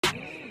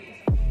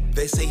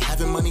They say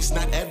having money's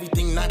not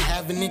everything, not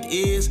having it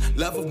is.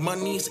 Love of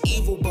money is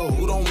evil, but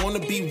who don't wanna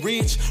be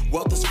rich?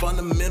 Wealth is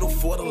fundamental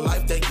for the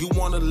life that you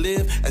wanna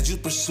live. As you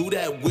pursue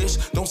that wish,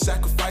 don't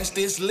sacrifice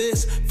this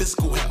list.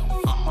 Physical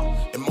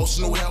health,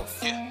 emotional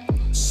health,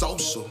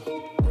 social,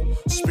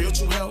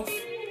 spiritual health,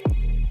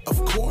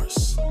 of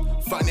course,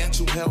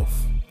 financial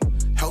health.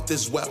 Health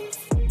is wealth.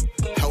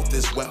 Health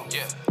is wealth.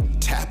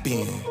 Tap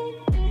in.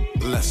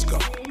 Let's go.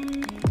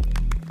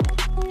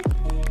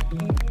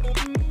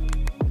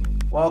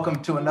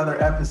 Welcome to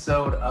another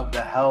episode of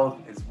the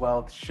Health is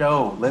Wealth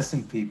Show.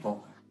 Listen,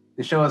 people,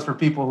 the show is for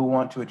people who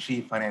want to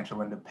achieve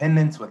financial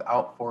independence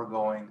without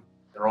foregoing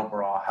their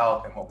overall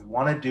health. And what we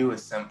want to do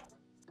is simple.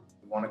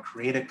 We want to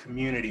create a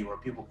community where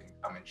people can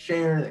come and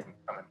share, they can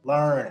come and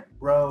learn and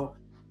grow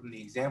from the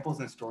examples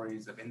and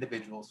stories of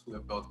individuals who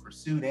have both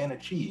pursued and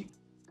achieved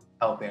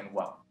health and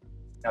wealth.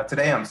 Now,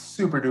 today I'm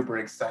super duper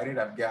excited.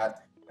 I've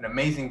got an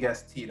amazing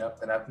guest teed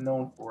up that I've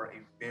known for a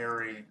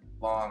very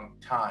long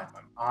time.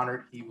 I'm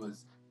honored he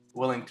was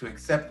willing to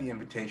accept the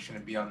invitation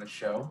to be on the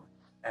show.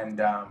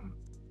 And I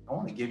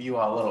want to give you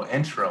all a little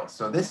intro.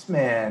 So this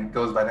man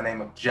goes by the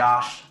name of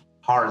Joshua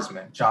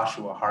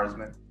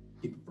Harzman.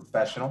 He's a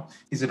professional.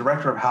 He's a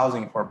director of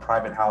housing for a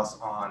private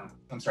college on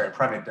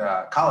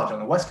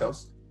the West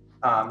Coast.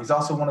 He's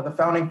also one of the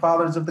founding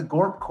fathers of the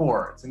Gorp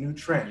Corps. It's a new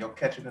trend. You'll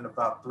catch it in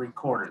about 3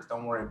 quarters.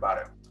 Don't worry about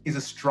it. He's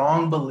a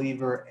strong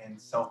believer in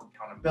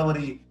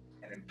self-accountability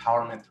and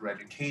empowerment through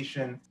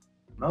education.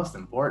 Most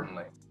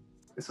importantly,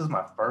 this was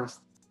my first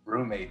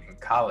roommate in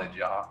college,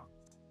 y'all.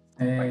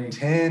 Hey.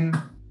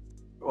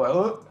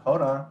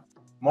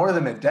 More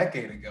than a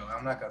decade ago.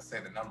 I'm not gonna say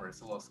the number,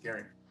 it's a little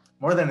scary.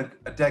 More than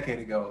a decade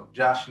ago,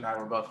 Josh and I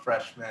were both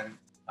freshmen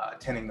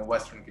attending the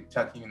Western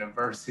Kentucky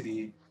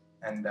University.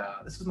 And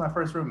this was my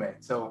first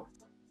roommate. So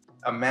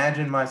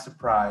imagine my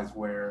surprise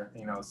where,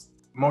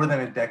 more than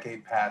a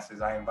decade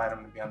passes, I invite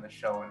him to be on the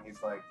show and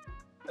he's like,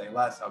 say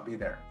less, I'll be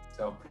there.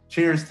 So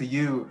cheers to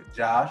you,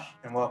 Josh,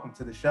 and welcome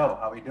to the show.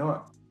 How are you doing?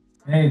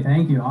 Hey,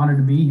 thank you. Honored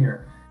to be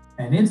here.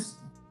 And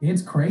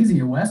it's crazy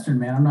at Western,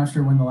 man. I'm not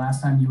sure when the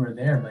last time you were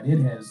there, but do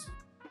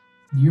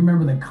you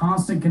remember the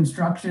constant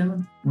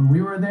construction when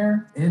we were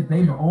there?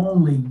 They've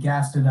only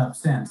gassed it up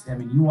since. I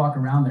mean, you walk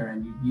around there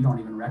and you don't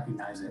even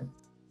recognize it.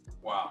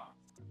 Wow.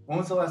 When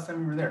was the last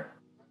time you were there?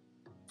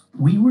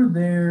 We were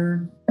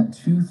there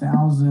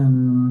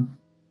 2000.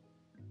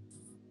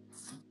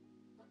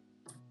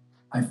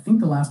 I think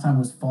the last time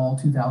was fall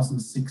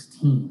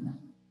 2016.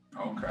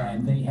 Okay.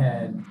 And they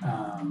had,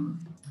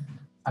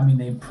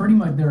 they're pretty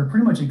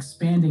much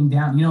expanding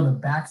down, the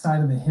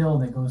backside of the hill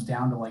that goes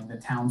down to like the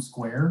town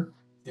square.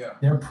 Yeah.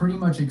 They're pretty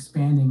much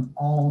expanding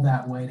all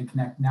that way to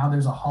connect. Now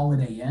there's a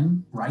Holiday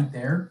Inn right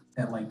there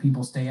that like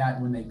people stay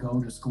at when they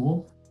go to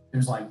school.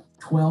 There's like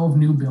 12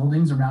 new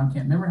buildings around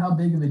camp. Remember how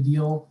big of a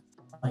deal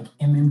like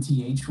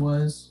MMTH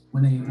was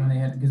when they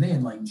had, because they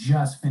had like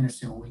just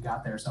finished it when we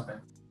got there or something.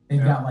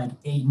 They've got like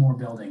 8 more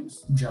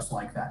buildings just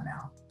like that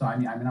now. So I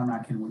mean, I'm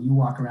not kidding. When you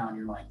walk around,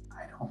 you're like,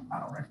 I don't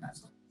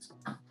recognize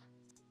it,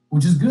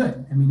 which is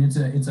good. I mean,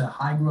 it's a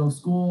high growth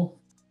school,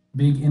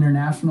 big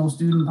international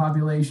student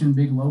population,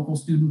 big local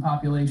student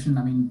population.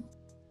 I mean,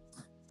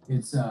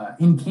 it's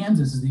in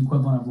Kansas is the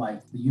equivalent of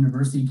like the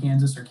University of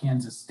Kansas or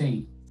Kansas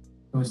State.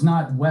 So it's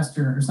not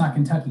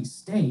Kentucky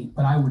State,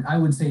 but I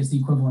would say it's the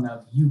equivalent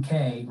of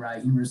UK,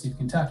 right? University of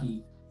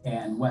Kentucky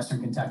and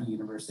Western Kentucky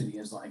University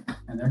is like,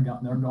 and they're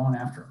going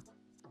after them.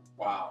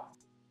 Wow,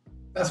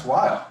 that's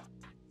wild.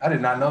 I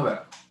did not know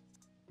that.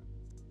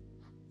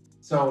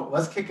 So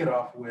let's kick it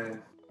off with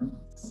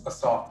a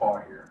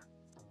softball here.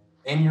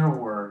 In your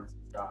words,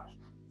 Josh,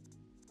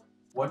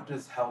 what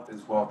does health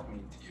is wealth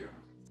mean to you?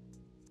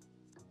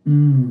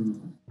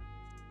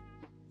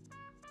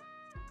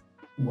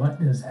 What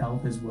does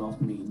health is wealth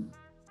mean?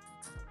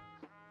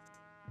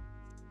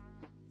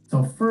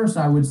 So first,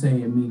 I would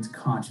say it means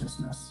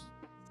consciousness.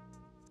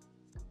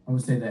 I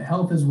would say that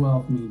health is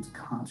wealth means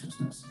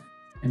consciousness.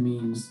 It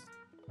means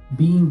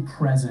being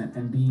present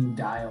and being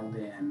dialed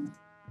in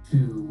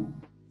to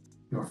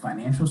your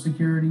financial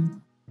security,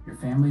 your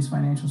family's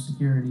financial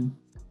security,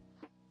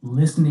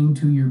 listening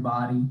to your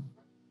body,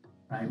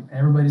 right?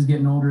 Everybody's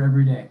getting older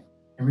every day.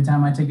 Every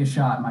time I take a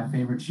shot, my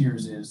favorite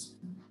cheers is,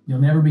 you'll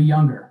never be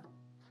younger.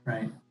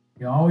 Right?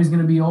 You're always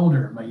going to be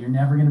older, but you're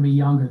never going to be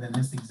younger than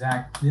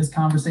this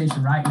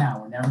conversation right now.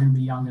 We're never going to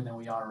be younger than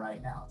we are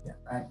right now. Yeah,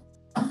 right?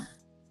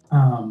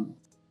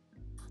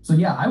 So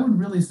yeah, I would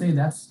really say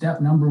that's step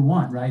number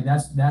 1, right?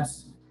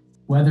 That's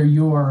whether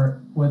you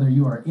are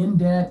in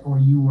debt or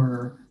you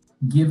were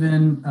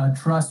given a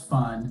trust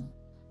fund,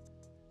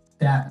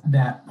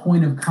 that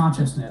point of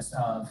consciousness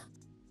of,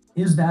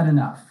 is that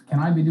enough? Can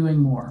I be doing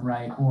more,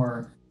 right?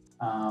 Or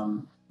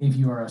if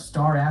you're a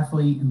star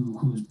athlete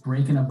who's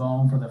breaking a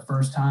bone for the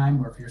first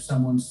time, or if you're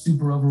someone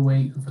super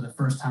overweight who for the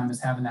first time is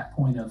having that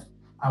point of,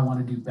 I want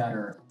to do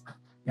better.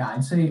 Yeah,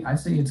 I'd say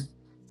it's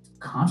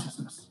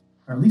consciousness,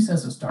 or at least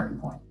as a starting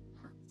point.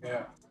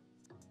 Yeah,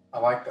 I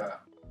like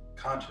that.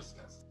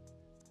 Consciousness.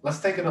 Let's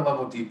take it a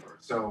level deeper.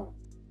 So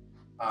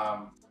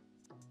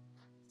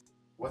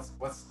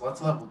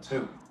What's level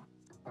 2?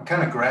 I'm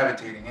kind of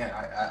gravitating in.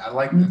 I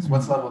like this.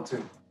 What's level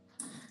 2?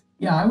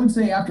 Yeah, I would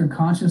say after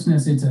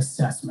consciousness, it's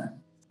assessment,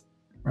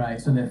 right?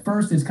 So the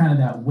first is kind of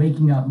that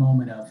waking up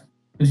moment of,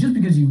 because just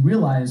because you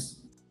realize,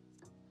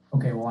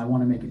 okay, well, I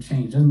want to make a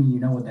change, doesn't mean you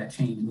know what that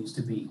change needs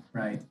to be,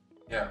 right?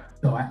 Yeah.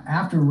 So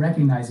after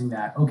recognizing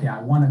that, okay,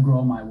 I want to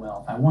grow my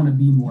wealth, I want to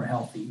be more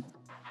healthy,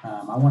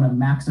 I want to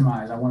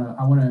maximize, I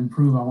want to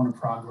improve, I want to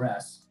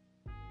progress.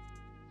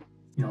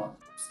 You know,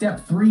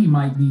 step 3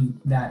 might be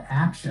that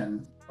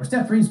action, or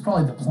step 3 is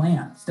probably the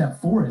plan. Step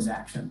 4 is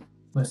action,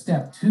 but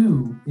step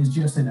 2 is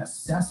just an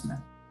assessment.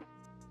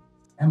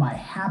 Am I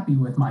happy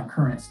with my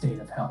current state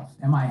of health?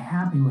 Am I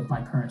happy with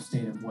my current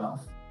state of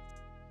wealth?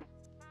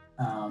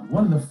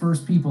 One of the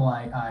first people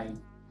I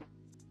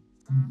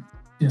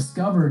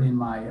discovered in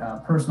my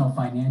personal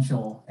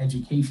financial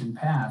education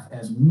path,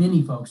 as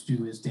many folks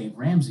do, is Dave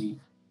Ramsey.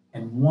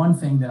 And one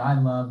thing that I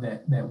love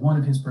that one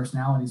of his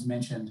personalities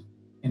mentioned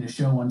in a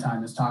show one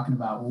time is talking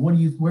about, well,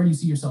 where do you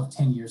see yourself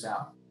 10 years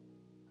out?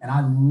 And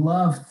I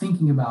love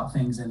thinking about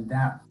things in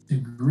that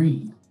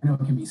degree. I know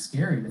it can be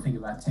scary to think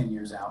about 10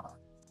 years out,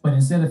 but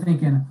instead of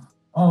thinking,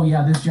 oh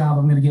yeah, this job,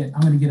 I'm going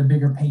to get a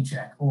bigger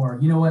paycheck, or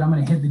you know what, I'm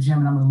going to hit the gym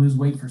and I'm going to lose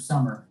weight for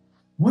summer.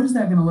 What is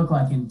that going to look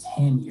like in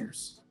 10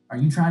 years? Are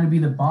you trying to be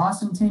the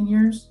boss in 10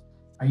 years?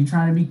 Are you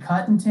trying to be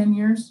cut in 10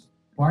 years?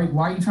 Why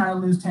are you trying to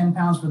lose 10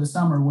 pounds for the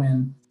summer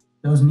when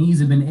those knees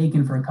have been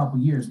aching for a couple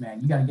years,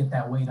 man? You got to get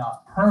that weight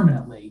off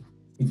permanently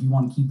if you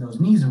want to keep those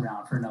knees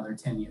around for another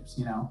 10 years,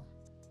 you know?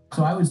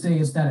 So I would say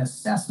it's that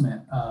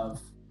assessment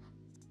of,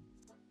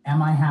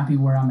 am I happy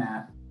where I'm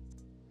at?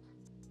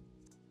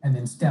 And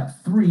then step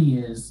 3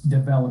 is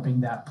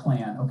developing that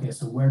plan. Okay,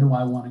 so where do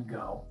I want to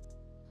go?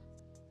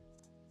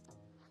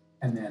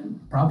 And then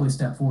probably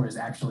step 4 is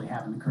actually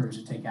having the courage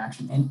to take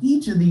action. And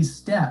each of these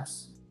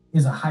steps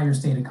is a higher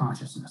state of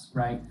consciousness,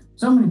 right?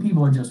 So many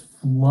people are just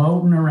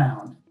floating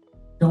around,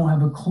 don't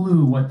have a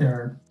clue what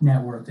their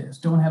net worth is,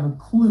 don't have a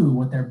clue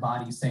what their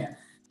body's saying.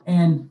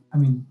 And I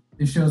mean,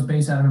 this show's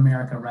based out of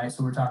America, right?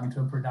 So we're talking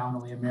to a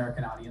predominantly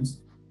American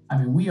audience. I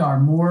mean, we are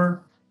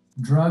more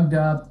drugged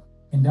up,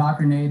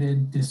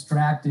 indoctrinated,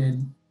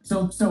 distracted.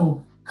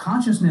 So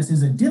consciousness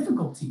is a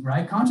difficulty,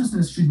 right?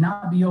 Consciousness should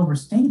not be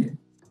overstated.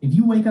 If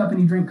you wake up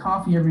and you drink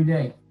coffee every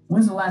day,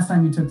 when's the last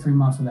time you took 3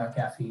 months without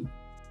caffeine?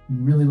 You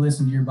really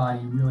listened to your body,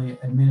 you really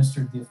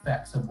administered the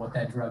effects of what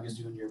that drug is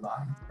doing to your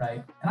body,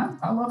 right? And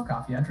I love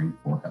coffee. I drink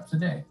 4 cups a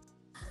day.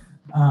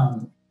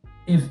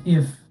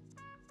 If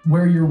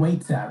where your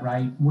weight's at,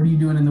 right? What are you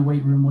doing in the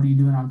weight room? What are you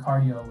doing on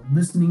cardio?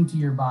 Listening to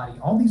your body.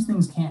 All these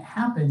things can't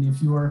happen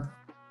if you're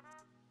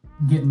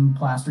getting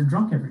plastered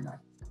drunk every night,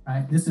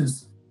 right?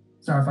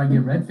 Sorry if I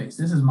get red faced.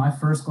 This is my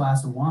first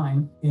glass of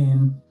wine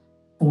in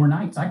 4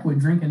 nights. I quit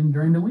drinking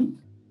during the week.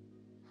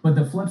 But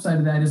the flip side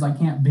of that is I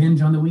can't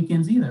binge on the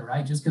weekends either,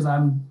 right? Just because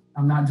I'm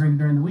not drinking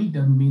during the week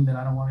doesn't mean that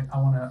I want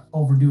to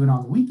overdo it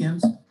on the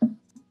weekends.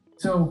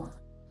 So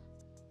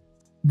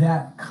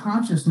that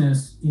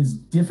consciousness is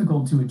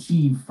difficult to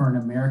achieve for an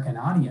American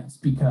audience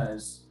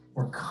because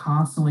we're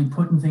constantly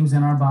putting things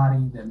in our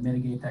body that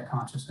mitigate that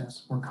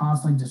consciousness. We're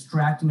constantly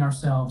distracting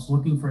ourselves,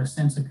 looking for a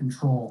sense of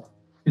control,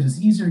 because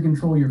it's easier to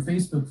control your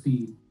Facebook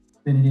feed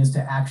than it is to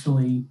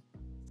actually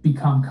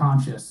become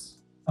conscious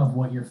of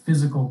what your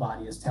physical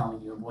body is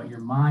telling you, of what your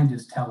mind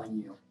is telling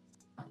you.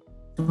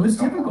 So it's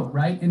difficult,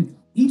 right? And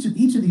each of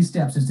these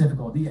steps is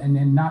difficult.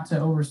 And not to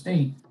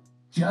overstate,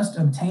 just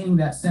obtaining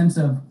that sense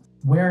of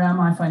where am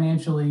I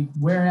financially,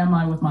 where am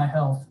I with my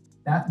health,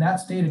 that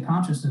state of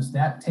consciousness,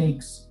 that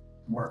takes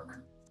work.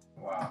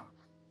 Wow.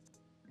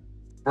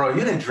 Bro,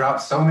 you didn't drop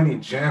so many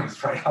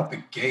gems right out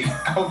the gate.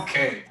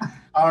 Okay.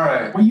 All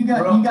right. Well, you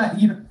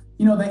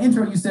know, the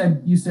intro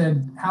you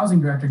said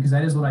housing director, because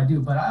that is what I do.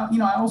 But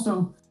I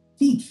also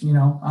teach. You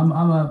know, I'm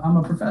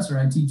a professor.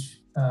 I teach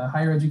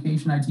higher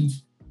education. I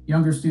teach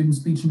younger students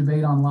speech and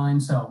debate online.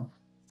 So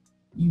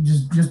you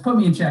just put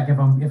me in check if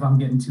I'm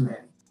getting too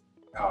heavy.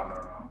 Oh no.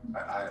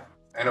 I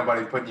ain't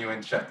nobody putting you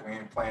in check. We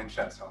ain't playing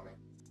chess,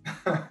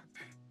 homie.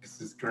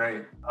 This is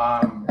great.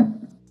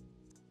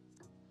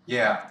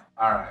 Yeah.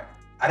 All right.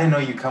 I didn't know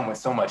you come with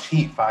so much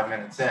heat 5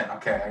 minutes in.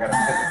 Okay, I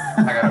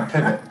gotta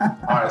pivot.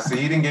 All right, so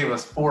Eden gave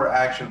us 4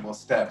 actionable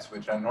steps,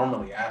 which I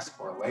normally ask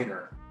for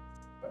later,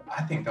 but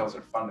I think those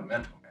are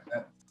fundamental,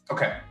 man.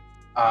 Okay,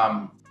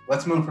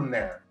 let's move from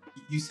there.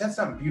 You said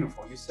something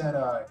beautiful. You said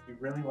you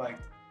really like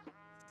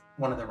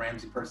one of the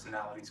Ramsey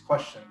personalities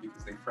question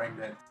because they framed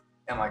it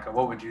in like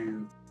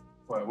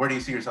where do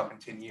you see yourself in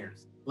 10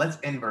 years? Let's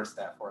inverse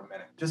that for a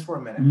minute, just for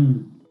a minute.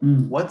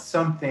 What's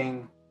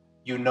something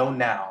you know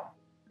now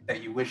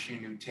that you wish you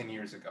knew 10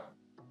 years ago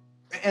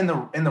in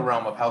the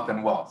realm of health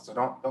and wealth? So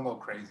don't go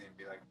crazy and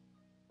be like,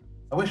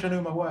 I wish I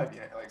knew my wife,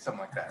 like something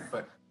like that.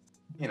 But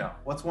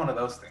what's one of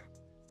those things?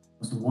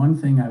 What's one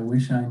thing I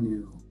wish I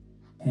knew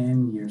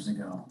 10 years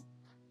ago?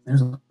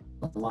 There's a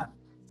lot.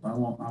 I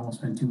won't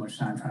spend too much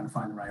time trying to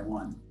find the right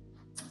one.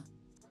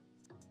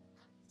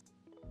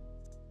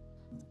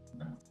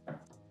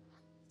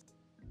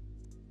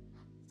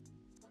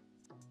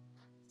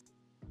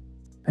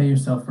 Pay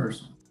yourself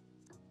first.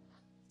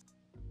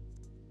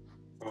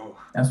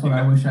 That's what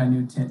I wish I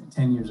knew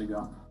 10 years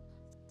ago.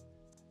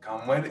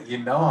 Come with it.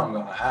 I'm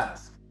going to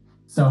ask.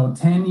 So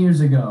 10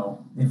 years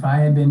ago, if I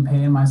had been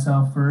paying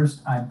myself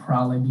first, I'd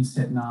probably be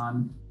sitting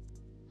on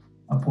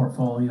a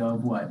portfolio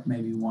of what,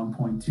 maybe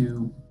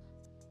 1.2,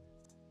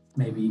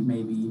 maybe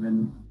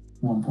even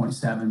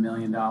 $1.7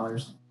 million,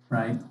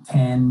 right?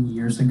 10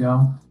 years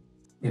ago.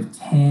 If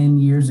 10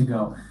 years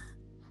ago.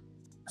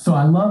 So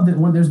I love that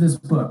there's this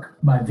book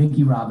by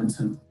Vicki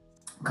Robinson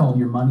called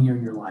Your Money or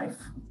Your Life,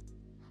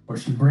 where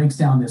she breaks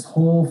down this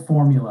whole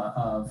formula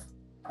of,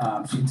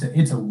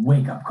 it's a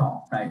wake-up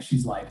call, right?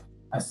 She's like,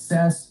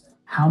 assess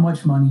how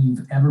much money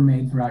you've ever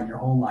made throughout your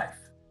whole life.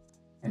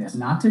 And it's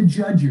not to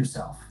judge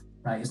yourself,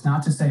 right? It's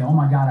not to say, oh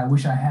my God, I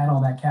wish I had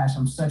all that cash,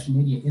 I'm such an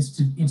idiot.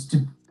 It's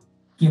to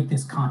get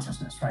this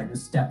consciousness, right?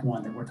 This step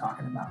one that we're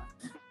talking about.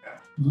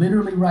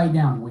 Literally write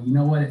down, well, you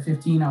know what, at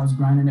 15, I was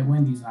grinding at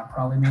Wendy's and I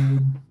probably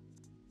made,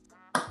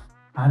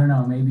 I don't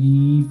know,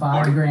 maybe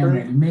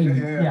 $5,000,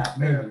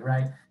 maybe,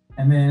 right?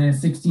 And then at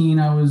 16,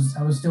 I was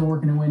still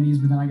working at Wendy's,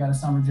 but then I got a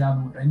summer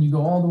job, and you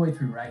go all the way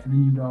through, right? And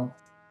then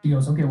she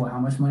goes, okay, well, how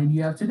much money do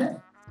you have today?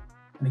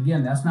 And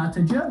again, that's not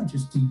to judge,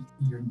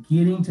 you're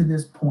getting to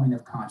this point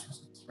of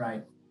consciousness,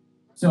 right?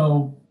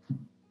 So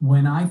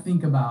when I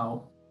think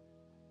about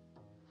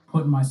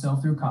putting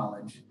myself through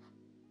college,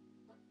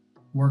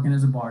 working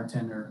as a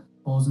bartender,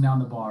 closing down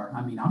the bar,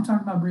 I mean, I'm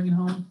talking about bringing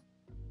home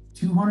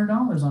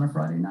 $200 on a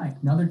Friday night,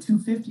 another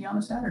 $250 on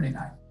a Saturday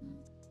night.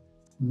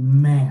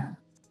 Man,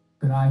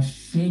 could I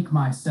shake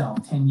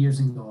myself 10 years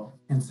ago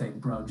and say,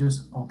 bro,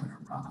 just open a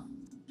Roth.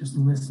 Just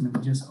listen to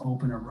me, just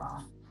open a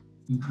Roth.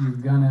 You're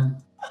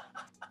gonna,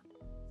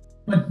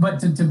 but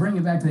to bring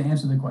it back to the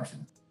answer to the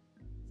question,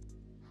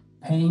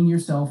 paying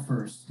yourself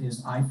first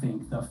is, I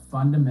think, the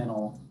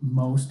fundamental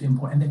most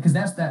important, because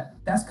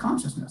that's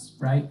consciousness,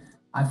 right?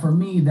 For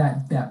me,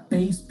 that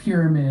base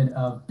pyramid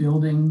of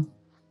building,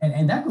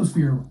 and that goes for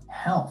your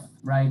health,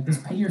 right? This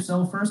pay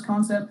yourself first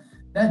concept,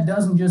 that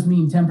doesn't just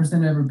mean 10%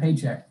 of every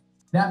paycheck.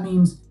 That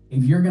means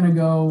if you're gonna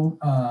go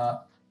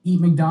eat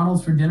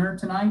McDonald's for dinner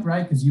tonight,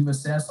 right? Because you've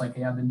assessed like,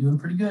 hey, I've been doing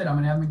pretty good, I'm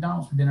gonna have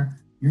McDonald's for dinner.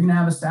 You're gonna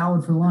have a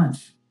salad for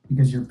lunch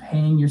because you're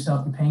paying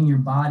yourself, you're paying your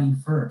body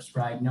first,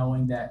 right?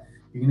 Knowing that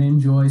you're gonna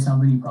enjoy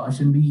something you probably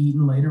shouldn't be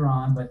eating later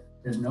on, but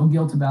there's no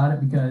guilt about it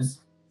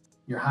because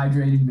you're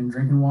hydrated, you've been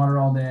drinking water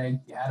all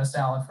day, you had a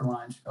salad for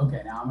lunch.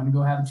 Okay, now I'm gonna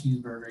go have a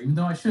cheeseburger, even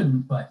though I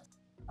shouldn't, but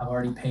I've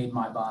already paid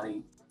my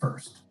body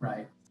first,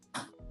 right?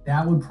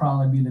 That would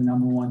probably be the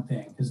number one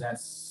thing, because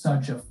that's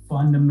such a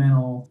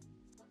fundamental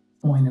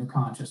point of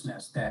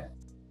consciousness that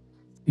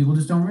people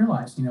just don't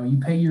realize. You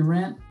pay your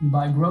rent, you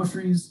buy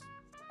groceries,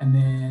 and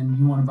then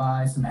you want to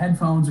buy some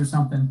headphones or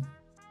something.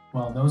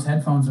 Well, those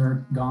headphones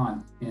are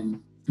gone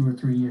in 2 or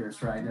 3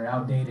 years, right? They're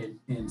outdated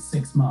in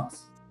 6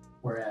 months.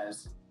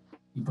 Whereas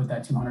you put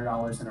that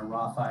 $200 in a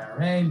Roth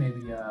IRA,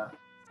 maybe a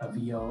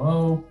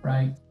VOO,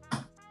 right?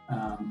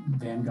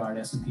 Vanguard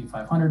S&P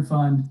 500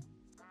 fund,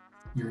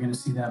 you're going to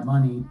see that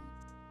money.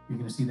 You're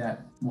going to see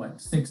that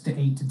 6 to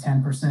 8 to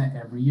 10%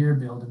 every year,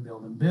 build and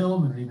build and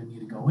build. We don't even need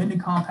to go into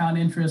compound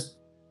interest.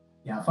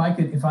 Yeah, if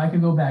I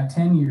could go back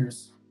 10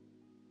 years,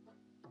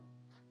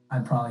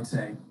 I'd probably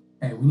say,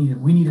 hey,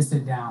 we need to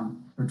sit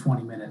down for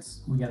 20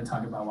 minutes. We got to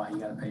talk about why you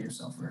got to pay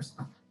yourself first.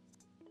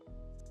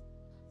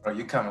 Bro,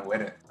 you coming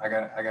with it. I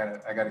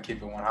gotta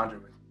keep it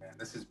 100 with you, man.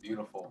 This is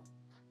beautiful.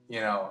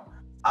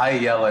 I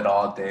yell it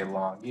all day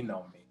long. You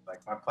know me. Like,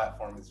 my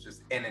platform is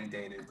just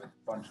inundated with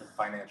a bunch of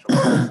financial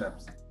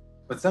concepts.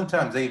 But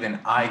sometimes even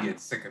I get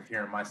sick of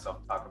hearing myself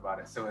talk about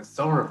it. So it's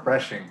so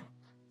refreshing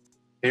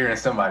hearing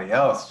somebody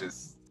else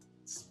just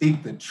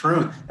speak the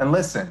truth. And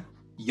listen,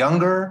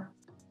 younger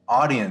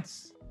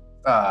audience,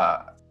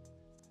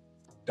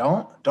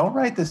 don't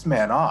write this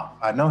man off.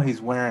 I know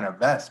he's wearing a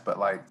vest, but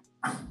like,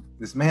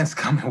 this man's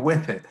coming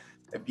with it.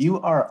 If you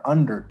are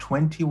under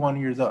 21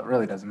 years old, it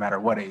really doesn't matter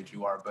what age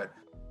you are, but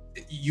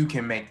you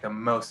can make the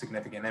most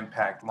significant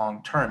impact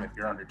long-term if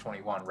you're under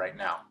 21 right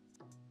now.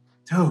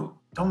 Dude,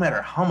 don't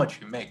matter how much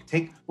you make.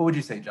 What would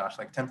you say, Josh,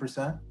 like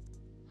 10%?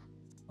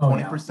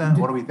 20%?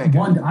 What are we thinking?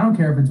 I don't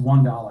care if it's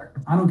 $1.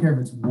 I don't care if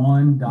it's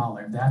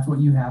 $1. That's what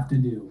you have to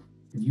do.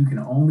 If you can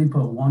only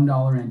put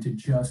 $1 in to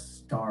just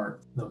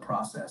start the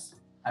process.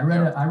 I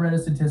read a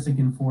statistic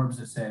in Forbes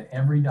that said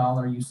every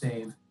dollar you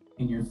save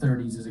in your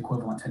 30s is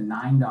equivalent to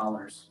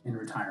 $9 in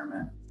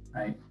retirement,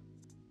 right?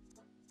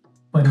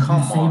 But if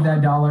you save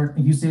that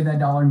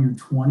dollar in your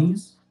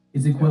 20s,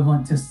 it's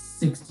equivalent to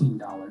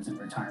 $16 in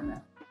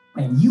retirement.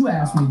 And you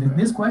asked me that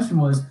this question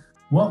was,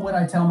 what would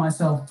I tell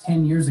myself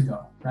 10 years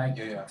ago, right?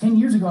 Yeah. 10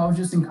 years ago, I was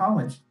just in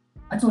college.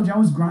 I told you I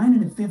was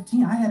grinding at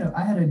 15. I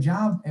had a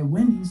job at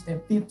Wendy's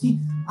at 15.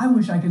 I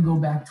wish I could go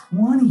back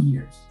 20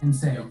 years and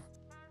say,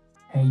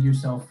 pay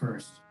yourself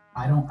first.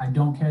 I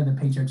don't care the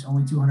paycheck's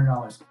only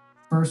 $200.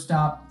 First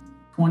stop,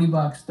 $20,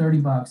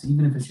 $30,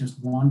 even if it's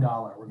just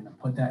 $1, we're gonna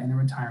put that in a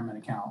retirement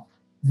account.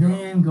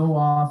 Then go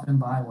off and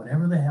buy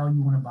whatever the hell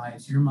you want to buy.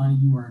 It's your money,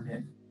 you earned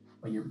it,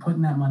 but you're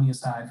putting that money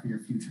aside for your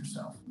future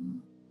self.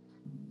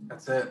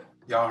 That's it.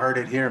 Y'all heard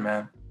it here,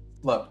 man.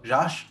 Look,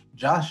 Josh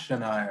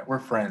and I, we're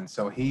friends,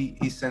 so he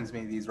sends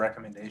me these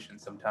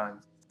recommendations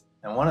sometimes.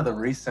 And one of the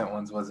recent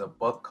ones was a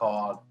book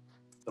called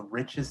The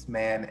Richest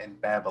Man in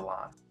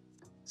Babylon.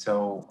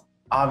 So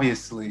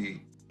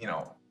obviously,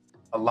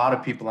 a lot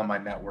of people on my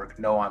network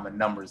know I'm a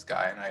numbers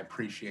guy and I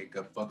appreciate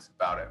good books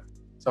about it.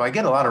 So I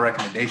get a lot of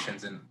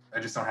recommendations and I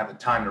just don't have the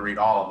time to read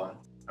all of them.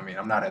 I mean,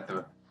 I'm not at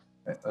the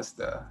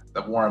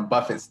Warren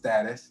Buffett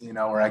status,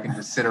 where I can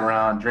just sit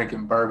around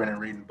drinking bourbon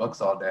and reading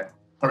books all day,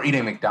 or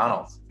eating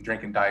McDonald's and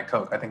drinking Diet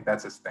Coke. I think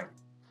that's his thing.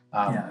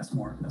 Yeah, that's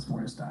more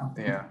his style.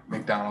 Yeah,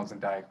 McDonald's and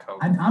Diet Coke.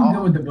 I'm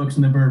good with the books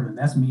and the bourbon.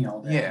 That's me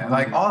all day. Yeah,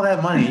 like all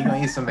that money, you're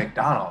gonna eat some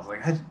McDonald's.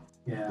 Like,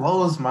 it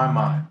blows my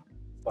mind.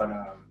 But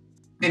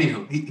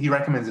anywho, he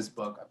recommends this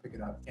book. I pick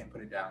it up, can't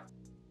put it down.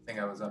 I think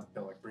I was up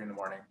till like 3 a.m,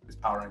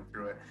 just powering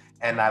through it.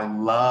 And I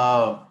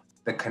love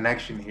the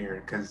connection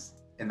here because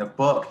in the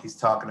book, he's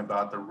talking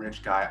about the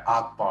rich guy,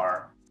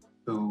 Akbar,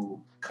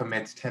 who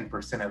commits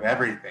 10% of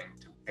everything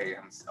to pay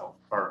himself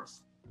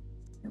first.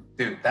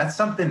 Dude, that's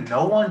something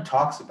no one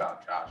talks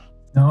about, Josh.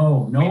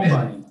 No,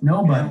 nobody. We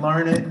didn't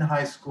learn it in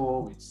high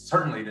school. We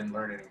certainly didn't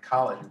learn it in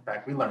college. In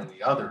fact, we learned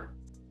the other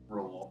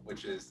rule,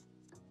 which is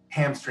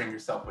hamstring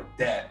yourself with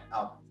debt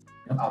out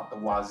the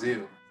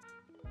wazoo.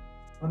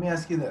 Let me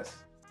ask you this.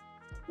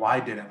 Why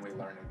didn't we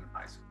learn it in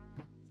high school?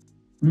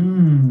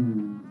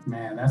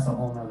 Man, that's a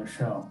whole nother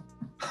show.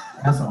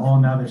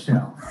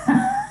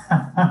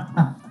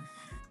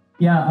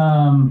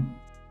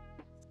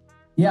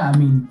 Yeah, I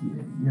mean,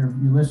 your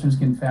listeners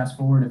can fast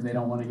forward if they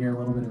don't want to hear a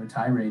little bit of a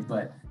tirade,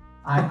 but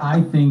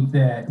I think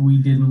that we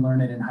didn't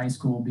learn it in high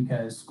school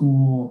because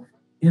school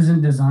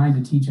isn't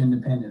designed to teach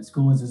independence.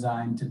 School is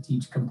designed to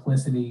teach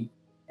complicity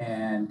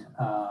and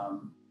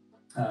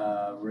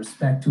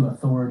respect to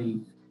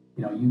authority.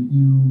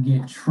 You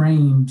get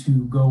trained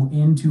to go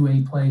into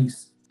a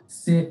place,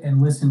 sit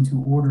and listen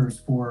to orders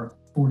for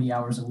 40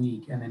 hours a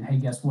week, and then, hey,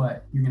 guess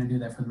what? You're going to do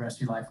that for the rest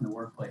of your life in the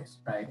workplace,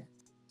 right?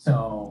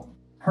 So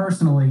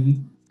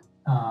personally,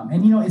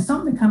 and it's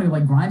something that kind of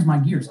like grinds my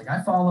gears. Like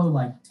I follow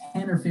like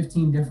 10 or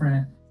 15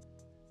 different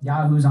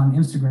Yahoos on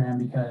Instagram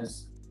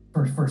because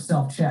for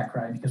self-check,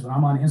 right? Because when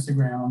I'm on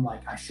Instagram, I'm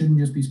like, I shouldn't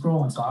just be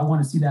scrolling. So I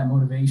want to see that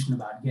motivation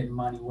about getting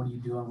money. What are you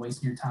doing?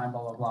 Wasting your time,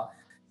 blah, blah, blah.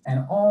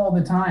 And all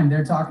the time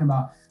they're talking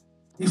about,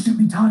 it should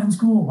be taught in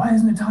school. Why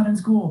isn't it taught in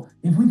school?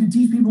 If we could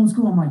teach people in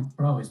school, I'm like,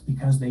 bro, it's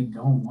because they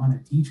don't want to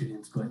teach it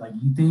in school. Like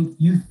you think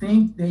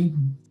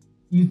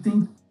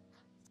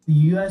the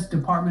U.S.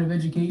 Department of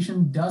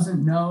Education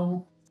doesn't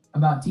know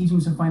about teaching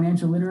some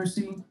financial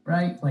literacy,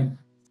 right? Like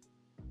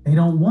they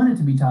don't want it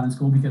to be taught in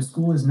school because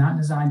school is not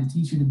designed to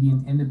teach you to be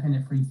an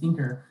independent free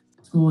thinker.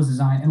 School is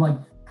designed, and like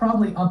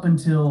probably up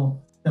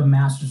until the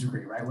master's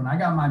degree, right? When I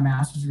got my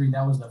master's degree,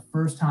 that was the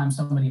first time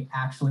somebody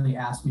actually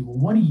asked me, well,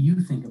 what do you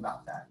think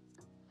about that?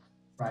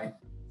 Right?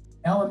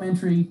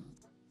 Elementary,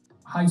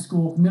 high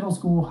school, middle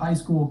school, high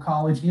school,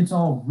 college, it's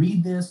all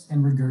read this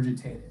and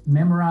regurgitate it.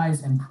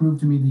 Memorize and prove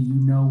to me that you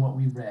know what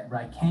we read,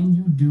 right? Can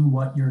you do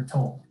what you're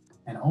told?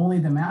 And only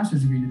the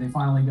master's degree do they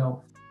finally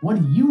go, what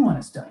do you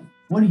want to study?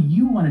 What do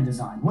you want to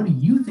design? What do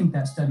you think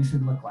that study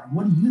should look like?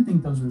 What do you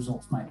think those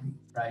results might be,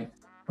 right?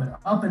 But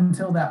up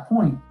until that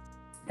point,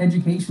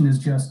 education is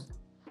just,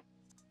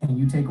 can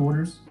you take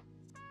orders?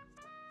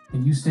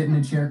 Can you sit in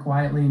a chair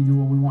quietly and do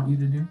what we want you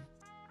to do?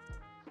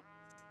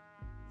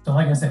 So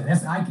like I said,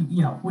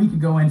 we could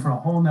go in for a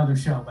whole nother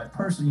show, but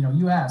personally,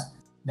 you asked,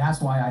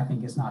 that's why I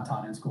think it's not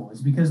taught in school.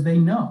 It's because they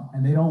know,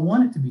 and they don't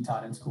want it to be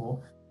taught in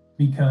school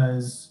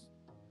because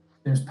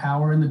there's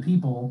power in the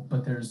people,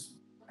 but there's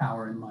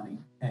power in money.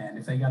 And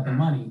if they got the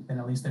money, then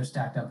at least they're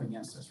stacked up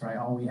against us, right?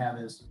 All we have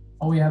is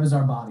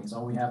our bodies.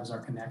 All we have is our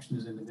connection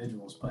as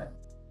individuals, but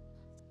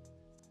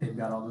they've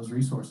got all those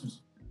resources.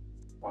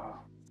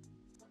 Wow.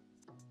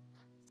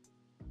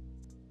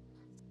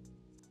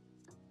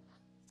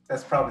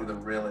 That's probably the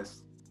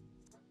realest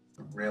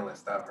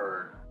I've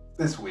heard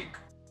this week.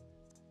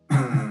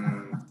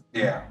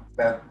 Yeah,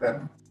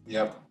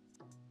 yep.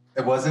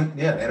 It wasn't,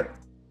 that's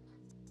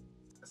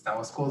not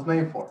what school's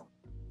made for.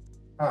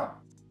 Huh.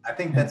 I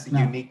think that's a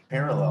unique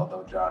parallel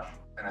though, Josh,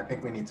 and I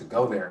think we need to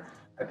go there.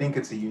 I think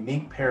it's a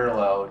unique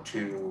parallel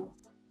to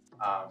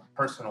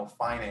personal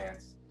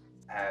finance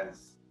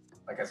as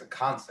a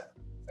concept,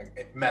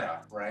 like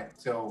meta, right?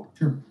 So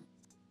sure.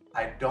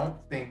 I don't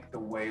think the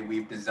way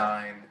we've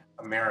designed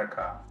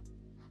America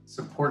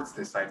supports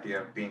this idea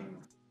of being,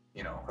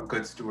 a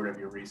good steward of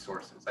your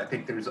resources. I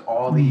think there's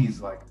all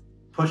these like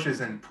pushes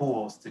and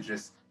pulls to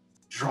just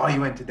draw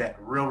you into debt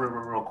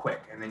real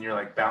quick, and then you're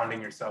like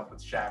bounding yourself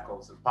with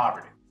shackles of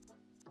poverty.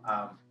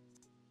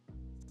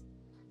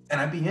 And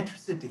I'd be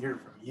interested to hear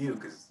from you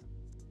because,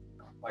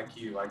 like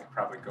you, I could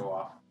probably go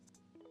off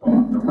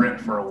the rip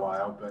for a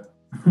while, but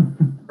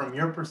from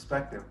your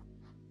perspective,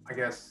 I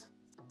guess,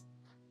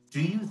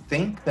 do you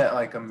think that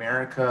like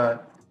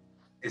America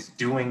is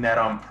doing that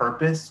on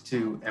purpose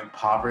to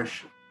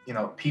impoverish,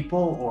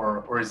 people,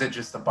 or is it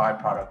just a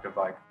byproduct of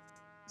like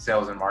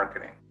sales and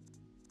marketing?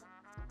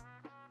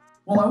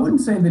 Well, I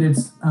wouldn't say that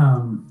it's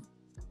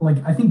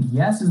I think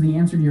yes is the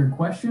answer to your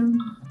question.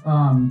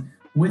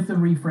 with the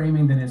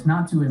reframing that it's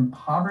not to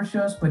impoverish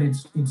us, but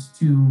it's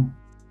to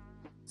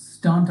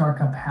stunt our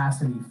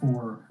capacity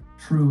for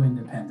true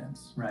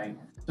independence, right?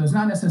 So it's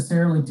not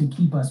necessarily to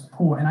keep us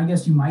poor. And I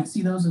guess you might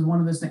see those as one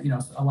of the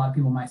things, a lot of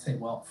people might say,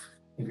 well,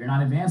 if you're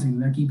not advancing, then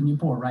they're keeping you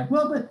poor, right?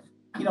 Well, but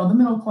the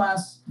middle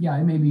class, yeah,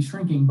 it may be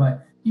shrinking,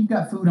 but you've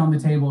got food on the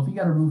table, if you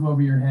got a roof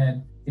over your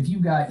head, if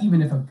you've got,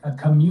 even if a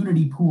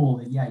community pool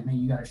that, yeah, maybe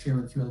you got to share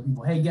with a few other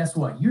people, hey, guess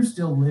what? You're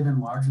still living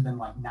larger than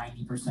like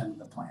 90% of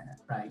the planet,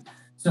 right?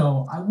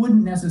 So I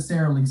wouldn't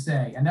necessarily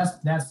say, and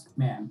that's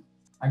man,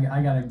 I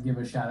got to give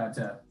a shout out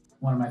to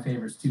one of my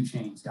favorites, 2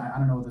 Chainz. I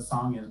don't know what the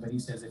song is, but he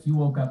says, if you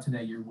woke up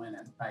today, you're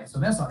winning, right?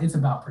 So it's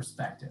about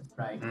perspective,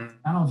 right? Mm-hmm.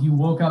 I don't know if you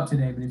woke up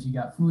today, but if you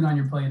got food on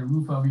your plate, a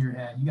roof over your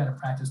head, you got to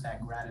practice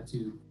that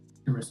gratitude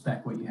to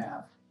respect what you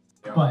have.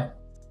 Yeah. But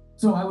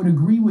so I would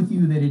agree with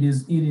you that it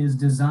is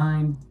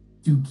designed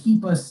to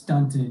keep us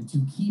stunted,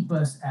 to keep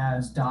us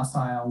as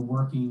docile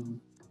working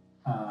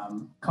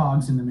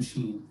cogs in the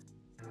machine.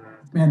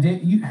 Man,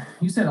 Dave,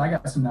 you said I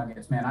got some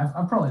nuggets, man.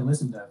 I've probably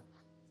listened to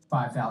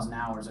 5,000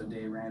 hours of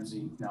Dave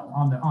Ramsey,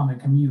 on the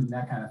commute and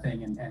that kind of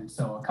thing. And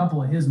so a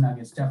couple of his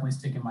nuggets definitely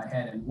stick in my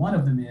head. And one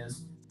of them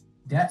is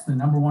debt's the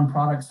number 1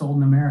 product sold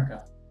in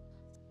America.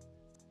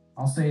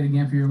 I'll say it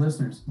again for your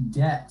listeners.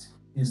 Debt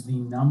is the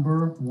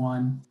number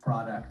 1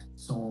 product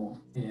sold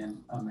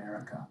in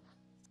America.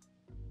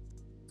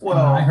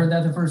 Well, when I heard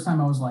that the first time,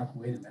 I was like,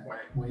 wait a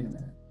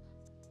minute.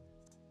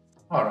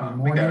 Hold on. Your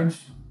mortgage,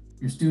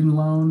 your student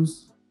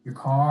loans, your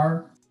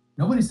car.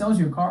 Nobody sells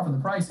you a car for the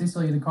price. They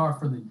sell you the car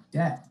for the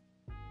debt,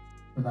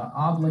 for the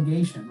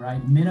obligation,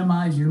 right?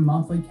 Minimize your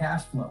monthly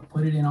cash flow.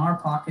 Put it in our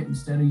pocket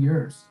instead of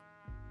yours.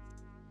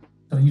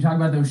 So you talk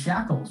about those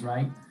shackles,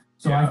 right?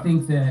 So yeah. I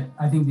think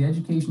the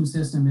education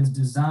system is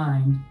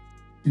designed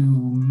to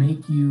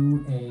make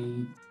you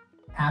a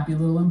happy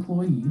little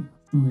employee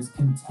who is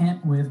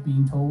content with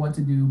being told what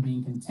to do,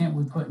 being content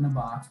with put in a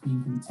box,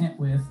 being content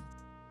with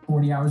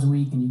 40 hours a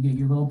week, and you get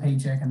your little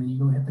paycheck, and then you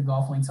go hit the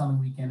golf links on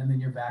the weekend, and then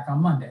you're back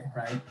on Monday,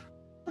 right?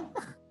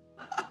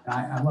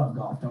 I love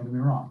golf, don't get me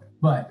wrong.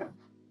 But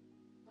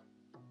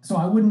so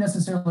I wouldn't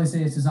necessarily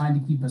say it's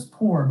designed to keep us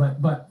poor,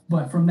 but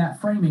from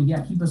that framing,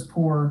 yeah, keep us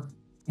poor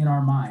in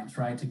our minds,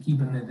 right? To keep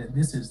it that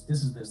this is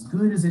as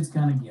good as it's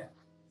gonna get.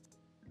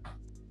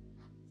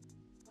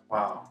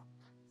 Wow.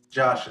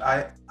 Josh,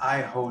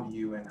 I hold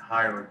you in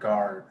high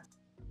regard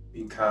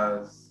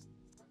because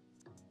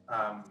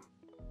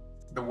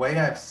the way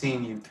I've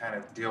seen you kind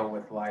of deal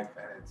with life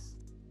and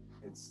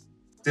its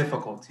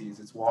difficulties,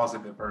 its walls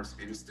of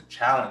adversity, just the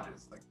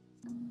challenges, like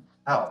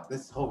hell,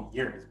 this whole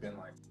year has been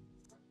like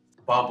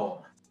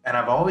bubble. And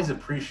I've always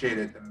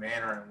appreciated the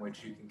manner in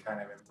which you can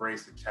kind of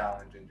embrace a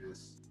challenge and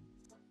just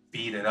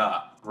beat it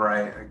up,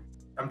 right? Like,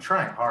 I'm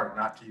trying hard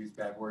not to use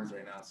bad words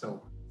right now.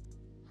 So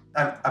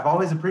I've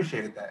always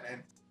appreciated that.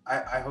 And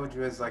I hold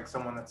you as like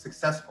someone that's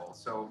successful.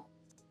 So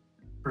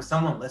for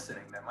someone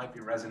listening that might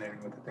be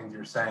resonating with the things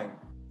you're saying,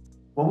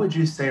 what would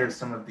you say are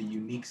some of the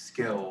unique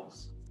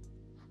skills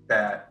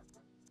that,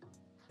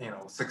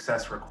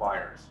 success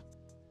requires?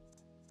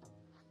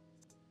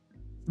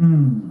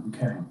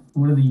 Okay.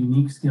 What are the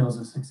unique skills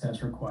that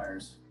success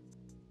requires?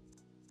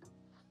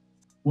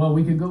 Well,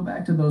 we could go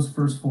back to those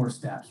first 4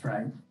 steps,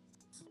 right?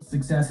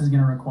 Success is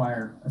going to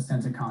require a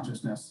sense of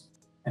consciousness,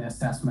 an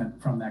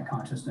assessment from that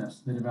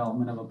consciousness, the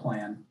development of a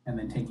plan, and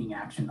then taking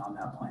action on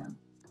that plan.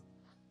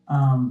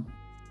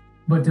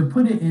 But to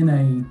put it in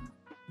a,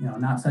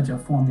 not such a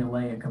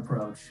formulaic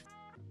approach,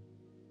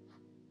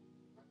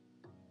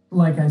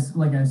 like I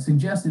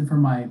suggested for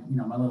my,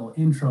 my little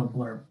intro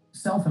blurb,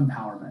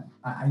 self-empowerment.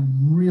 I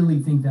really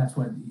think that's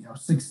what,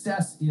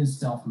 success is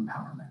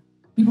self-empowerment.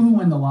 People who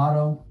win the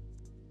lotto,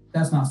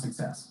 that's not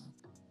success,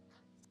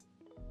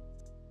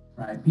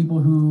 right? People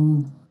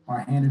who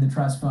are handed a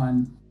trust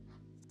fund,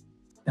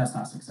 that's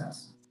not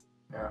success.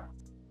 Yeah.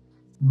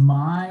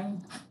 My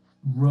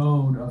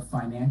road of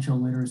financial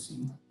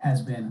literacy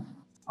has been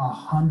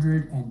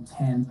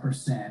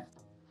 110%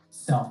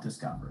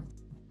 self-discovery,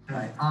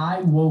 right?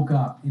 I woke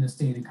up in a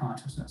state of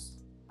consciousness.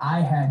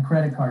 I had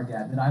credit card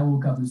debt that I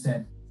woke up and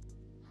said,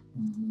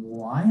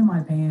 why am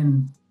I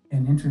paying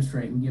an interest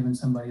rate and giving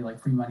somebody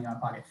like free money out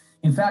of pocket?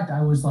 In fact,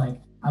 I was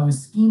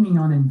scheming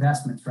on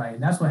investments, right?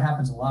 And that's what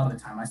happens a lot of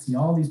the time. I see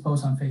all these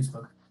posts on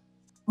Facebook.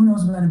 Who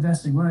knows about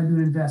investing? What do I do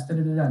to invest?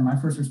 And my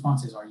first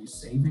response is, are you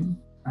saving?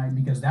 Right?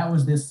 Because that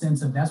was this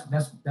sense of that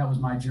was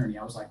my journey.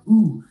 I was like,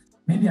 ooh,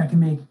 maybe I can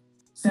make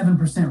 7%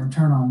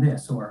 return on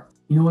this, or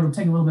you know what, it'll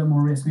take a little bit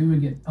more risk. Maybe we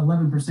get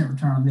 11%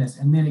 return on this.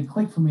 And then it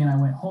clicked for me and I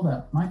went, hold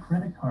up, my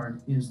credit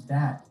card is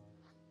that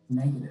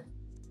negative.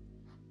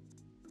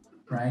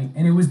 Right?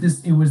 And it was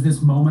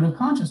this moment of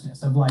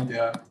consciousness of like,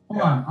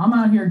 hold on, I'm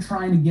out here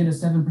trying to get a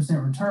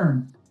 7%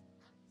 return,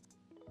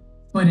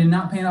 but in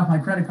not paying off my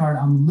credit card,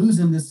 I'm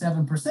losing this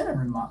 7%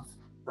 every month.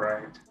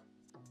 Right.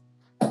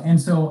 And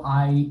so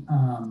I,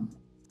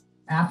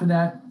 after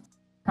that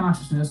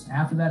consciousness,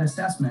 after that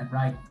assessment,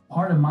 right,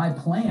 part of my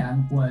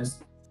plan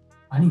was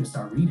I need to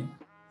start reading.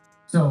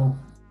 So,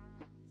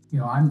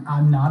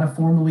 I'm not a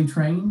formally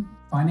trained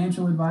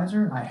financial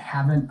advisor.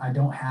 I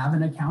don't have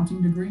an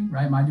accounting degree,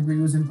 right? My degree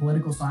was in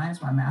political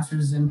science. My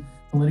master's is in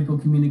political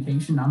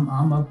communication.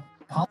 I'm a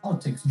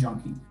politics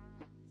junkie.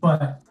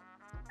 But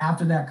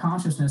after that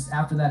consciousness,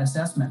 after that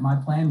assessment, my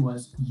plan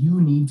was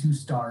you need to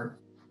start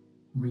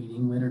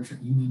reading literature.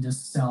 You need to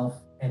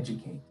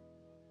self-educate.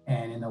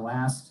 And in the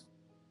last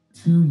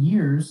 2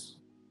 years,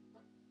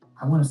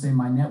 I want to say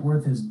my net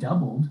worth has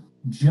doubled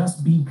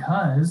just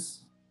because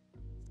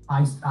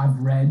I've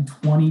read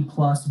 20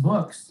 plus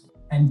books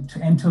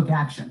and took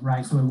action,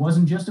 right? So it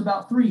wasn't just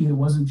about 3. It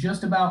wasn't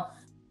just about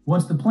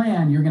what's the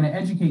plan? You're going to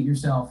educate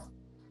yourself.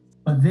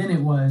 But then it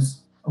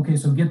was, okay,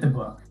 so get the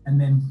book and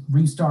then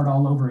restart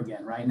all over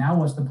again, right? Now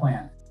what's the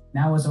plan?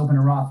 Now let's open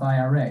a Roth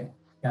IRA.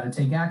 Got to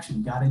take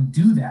action. Got to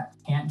do that.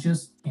 Can't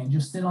just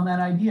sit on that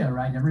idea,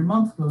 right? Every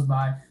month goes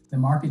by, the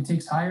market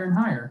ticks higher and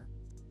higher.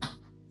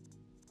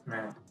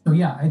 Man. So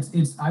yeah,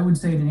 it's. I would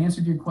say, in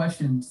answer to your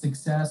question,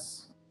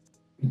 success,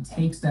 it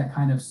takes that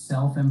kind of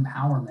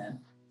self-empowerment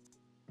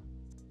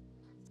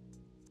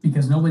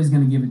because nobody's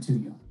going to give it to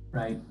you,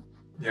 right?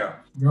 Yeah.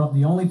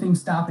 The only thing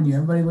stopping you,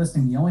 everybody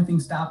listening, the only thing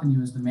stopping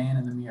you is the man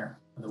in the mirror,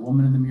 or the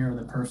woman in the mirror, or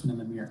the person in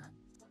the mirror.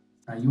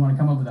 Right? You want to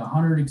come up with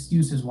 100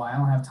 excuses why I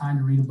don't have time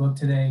to read a book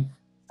today.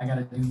 I got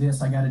to do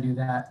this. I got to do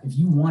that. If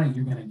you want it,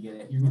 you're going to get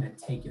it. You're going to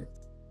take it.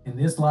 In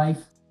this life,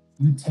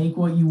 you take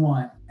what you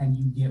want and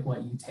you get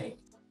what you take.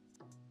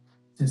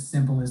 It's as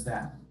simple as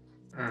that.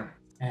 Mm.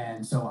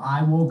 And so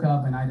I woke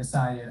up and I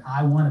decided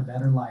I want a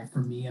better life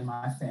for me and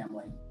my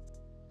family.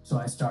 So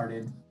I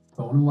started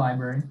going to the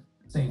library,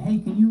 saying, hey,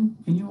 can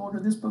you order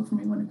this book for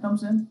me when it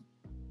comes in?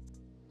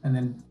 And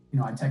then,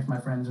 I text my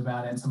friends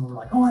about it and some were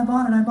like, oh, I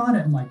bought it.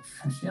 I'm like,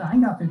 shit, I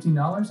ain't got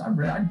 $15. I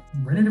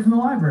rented it from the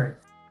library.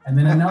 And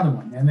then another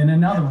one, and then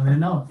another one, and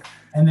another one.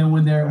 And then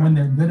when they're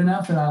good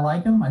enough that I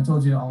like them, I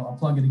told you I'll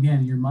plug it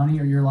again, Your Money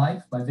or Your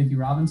Life by Vicki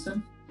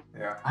Robinson.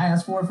 Yeah. I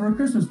asked for it for a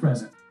Christmas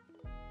present.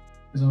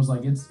 Because I was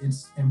like,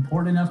 it's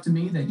important enough to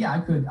me that I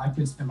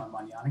could spend my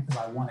money on it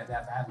because I want it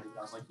that badly. But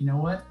I was like, you know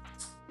what?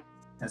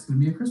 That's gonna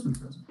be a Christmas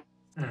present.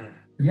 Mm.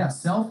 But yeah,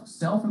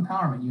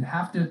 self-empowerment. You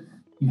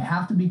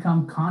have to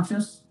become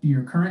conscious to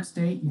your current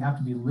state. You have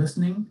to be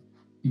listening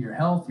to your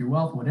health, your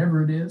wealth,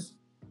 whatever it is.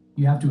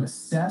 You have to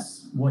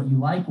assess what you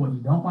like, what you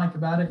don't like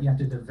about it. You have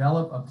to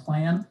develop a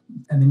plan,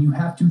 and then you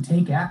have to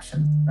take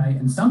action, right?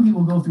 And some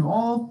people go through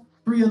all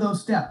 3 of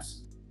those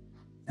steps,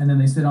 and then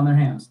they sit on their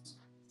hands.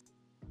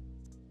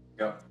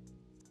 Yep.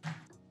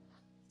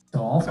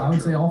 So I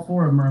would say all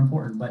 4 of them are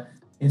important, but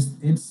it's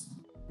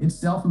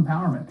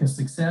self-empowerment because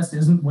success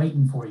isn't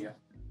waiting for you.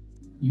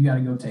 You got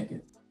to go take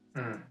it.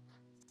 Mm.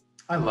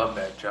 I love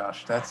that,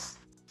 Josh. That's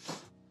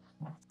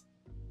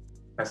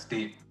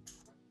deep.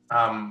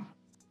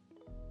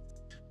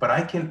 But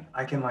I can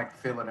like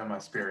feel it in my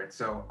spirit.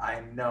 So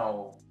I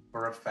know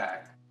for a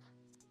fact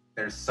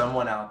there's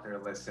someone out there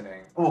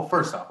listening. Well,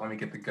 first off, let me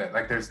get the good.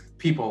 Like there's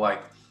people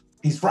like,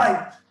 he's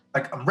right.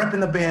 Like I'm ripping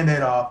the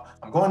Band-Aid off.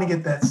 I'm going to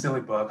get that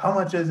silly book. How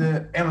much is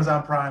it?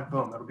 Amazon Prime,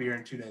 boom, it'll be here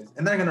in 2 days.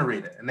 And they're going to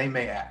read it and they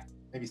may act.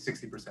 Maybe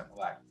 60%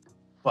 will act.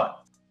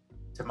 But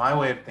to my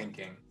way of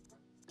thinking,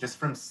 just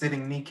from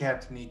sitting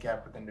kneecap to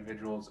kneecap with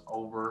individuals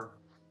over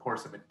the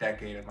course of a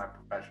decade of my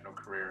professional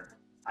career,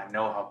 I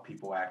know how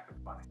people act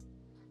with money.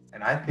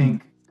 And I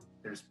think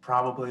there's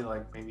probably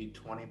like maybe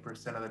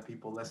 20% of the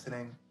people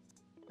listening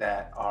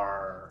that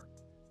are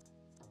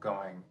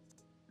going,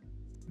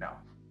 no,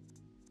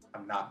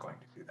 I'm not going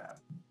to do that.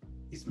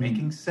 He's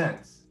making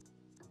sense,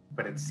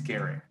 but it's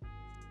scary.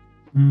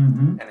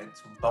 Mm-hmm. And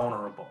it's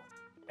vulnerable.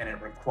 And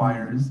it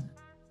requires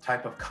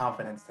type of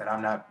confidence that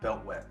I'm not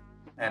built with.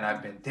 And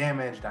I've been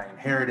damaged. I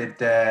inherited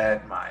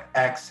debt. My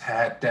ex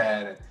had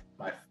debt.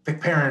 My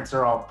parents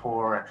are all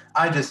poor. And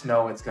I just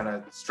know it's going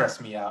to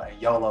stress me out.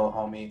 And YOLO,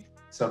 homie.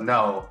 So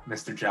no,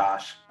 Mr.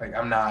 Josh, like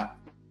I'm not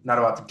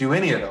about to do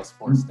any of those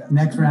 4 steps.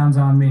 Next round's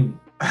on me.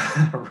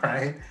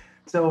 Right?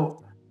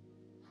 So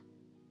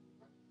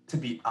to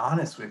be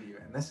honest with you,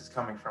 and this is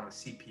coming from a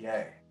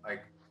CPA,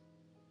 like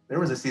there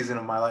was a season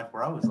of my life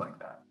where I was like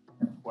that,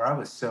 where I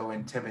was so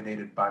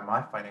intimidated by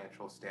my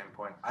financial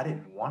standpoint. I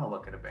didn't want to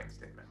look at a bank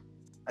statement.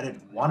 I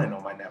didn't want to know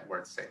my net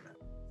worth statement.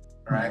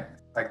 Right?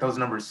 Like those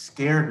numbers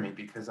scared me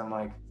because I'm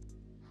like,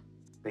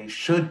 they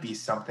should be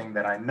something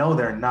that I know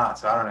they're not.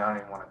 So I don't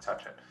even want to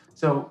touch it.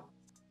 So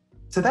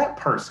to that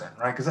person,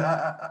 right? Because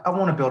I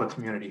want to build a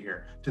community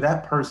here. To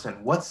that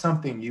person, what's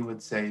something you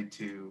would say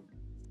to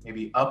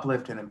maybe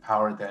uplift and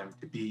empower them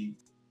to be,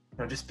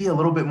 just be a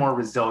little bit more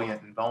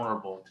resilient and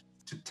vulnerable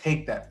to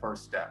take that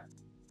first step?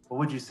 What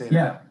would you say to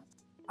them?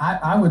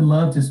 I would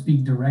love to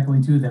speak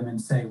directly to them and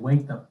say,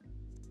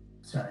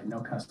 sorry,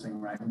 no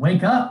cussing, right?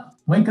 Wake up,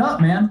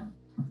 man.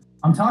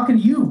 I'm talking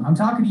to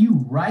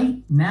you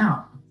right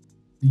now.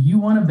 Do you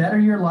want to better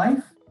your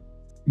life?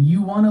 Do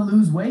you want to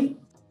lose weight?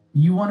 Do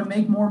you want to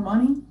make more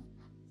money?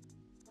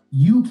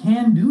 You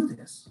can do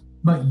this,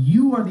 but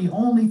you are the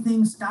only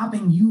thing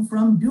stopping you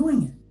from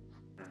doing it.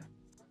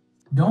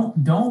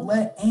 Don't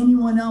let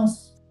anyone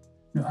else,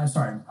 I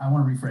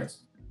want to rephrase.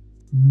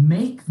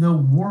 Make the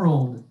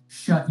world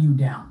shut you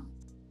down.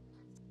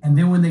 And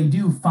then when they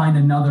do, find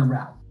another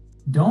route.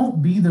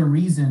 Don't be the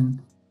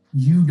reason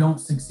you don't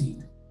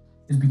succeed,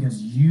 is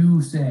because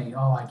you say,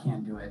 oh, I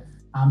can't do it.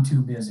 I'm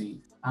too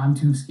busy. I'm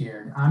too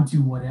scared. I'm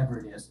too whatever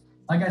it is.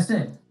 Like I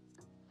said,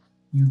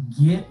 you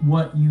get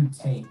what you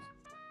take,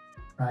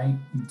 right?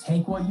 You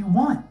take what you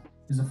want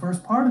is the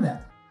first part of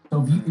that.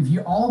 So if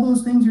you all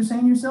those things you're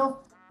saying to yourself,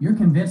 you're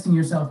convincing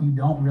yourself you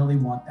don't really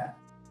want that.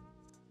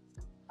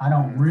 I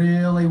don't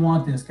really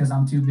want this because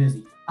I'm too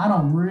busy. I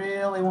don't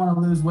really want to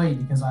lose weight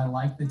because I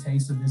like the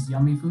taste of this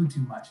yummy food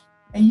too much.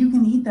 And you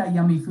can eat that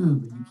yummy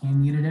food, but you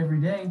can't eat it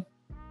every day.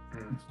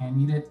 You can't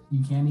eat it.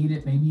 You can't eat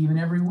it maybe even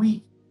every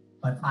week.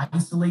 But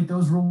isolate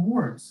those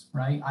rewards,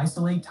 right?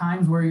 Isolate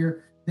times where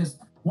you're this.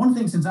 One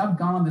thing, since I've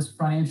gone on this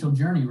financial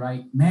journey,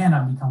 right, man,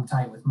 I've become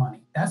tight with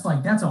money. That's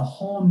a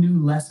whole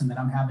new lesson that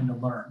I'm having to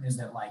learn, is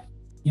that like,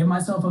 give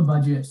myself a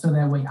budget so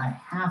that way I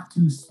have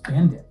to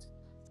spend it.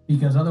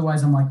 Because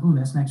otherwise I'm like, ooh,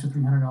 that's an extra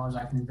 $300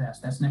 I can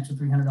invest. That's an extra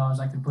 $300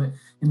 I can put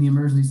in the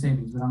emergency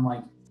savings. But I'm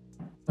like,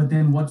 but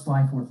then what's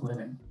life worth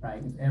living,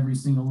 right? If every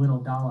single little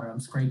dollar I'm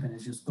scraping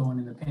is just going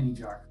in the penny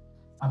jar.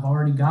 I've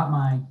already got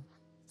my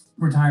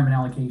retirement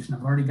allocation.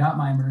 I've already got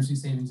my emergency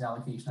savings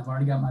allocation. I've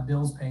already got my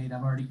bills paid.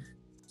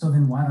 So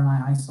then why don't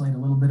I isolate a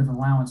little bit of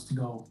allowance to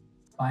go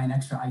buy an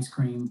extra ice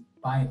cream,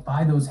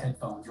 buy those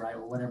headphones, right?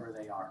 Or whatever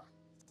they are.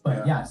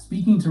 But yeah,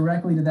 speaking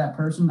directly to that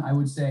person, I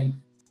would say,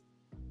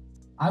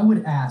 I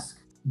would ask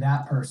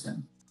that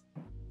person,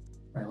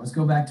 right? Let's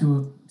go back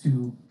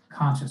to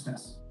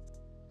consciousness.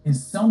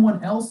 Is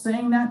someone else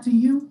saying that to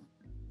you,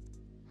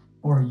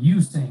 or are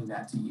you saying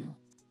that to you?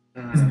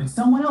 Because if it's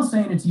someone else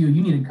saying it to you,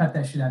 you need to cut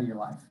that shit out of your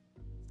life.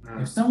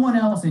 If someone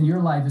else in your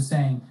life is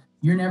saying,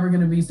 you're never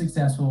going to be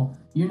successful,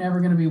 you're never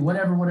going to be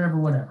whatever,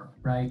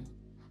 right?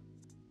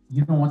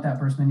 You don't want that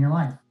person in your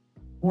life.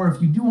 Or if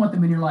you do want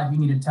them in your life, you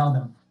need to tell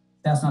them,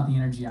 that's not the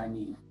energy I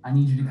need. I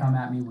need you to come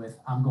at me with,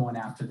 I'm going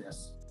after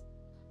this.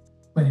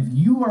 But if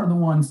you are the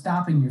one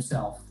stopping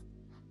yourself,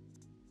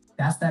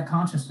 that's that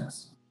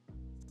consciousness.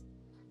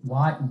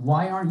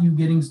 Why aren't you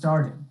getting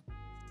started?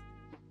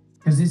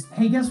 Because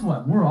hey, guess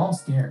what? We're all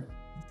scared.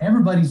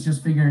 Everybody's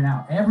just figuring it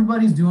out.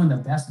 Everybody's doing the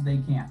best that they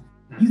can.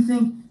 You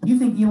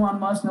think Elon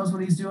Musk knows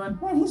what he's doing?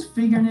 Man, he's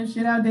figuring his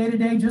shit out day to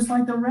day, just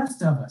like the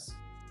rest of us.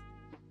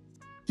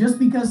 Just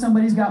because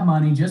somebody's got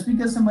money, just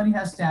because somebody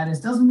has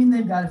status, doesn't mean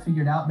they've got it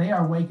figured out. They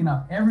are waking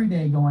up every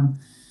day going,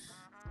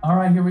 all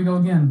right, here we go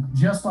again,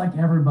 just like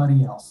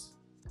everybody else.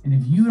 And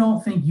if you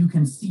don't think you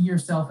can see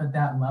yourself at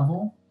that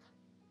level,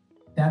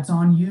 that's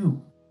on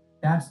you.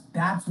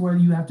 That's where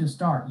you have to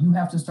start. You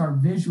have to start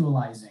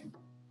visualizing.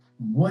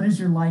 What does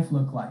your life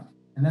look like?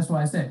 And that's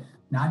why I said,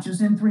 not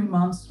just in 3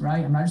 months,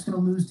 right? I'm not just going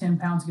to lose 10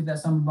 pounds to get that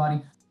summer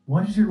body.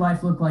 What does your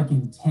life look like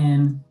in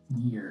 10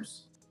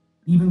 years?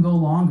 Even go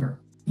longer.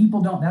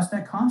 People don't, that's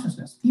that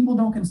consciousness. People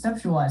don't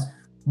conceptualize,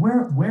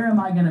 where am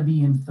I going to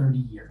be in 30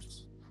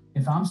 years?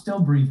 If I'm still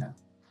breathing,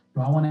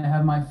 do I want to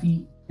have my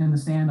feet in the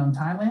sand on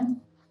Thailand?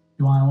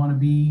 Do I want to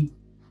be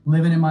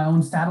living in my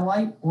own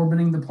satellite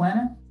orbiting the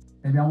planet?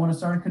 Maybe I want to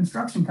start a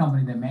construction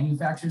company that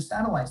manufactures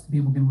satellites that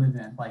people can live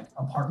in, like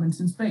apartments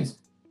in space.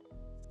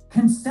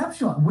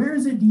 Conceptual, where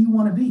is it do you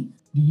want to be?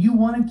 Do you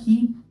want to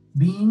keep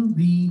being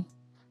the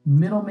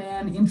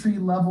middleman, entry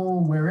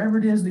level, wherever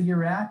it is that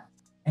you're at,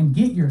 and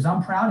get yours?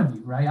 I'm proud of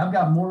you, right? I've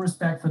got more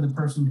respect for the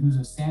person who's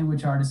a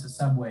sandwich artist at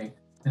Subway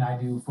than I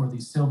do for the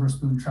Silver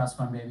Spoon Trust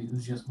Fund baby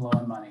who's just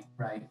blowing money,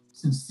 right?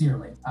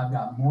 Sincerely, I've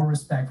got more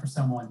respect for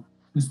someone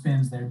who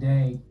spends their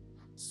day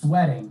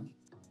sweating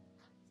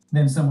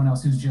than someone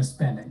else who's just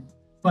spending.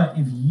 But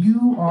if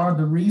you are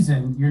the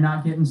reason you're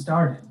not getting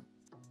started,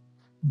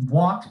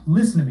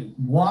 listen to me,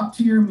 walk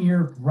to your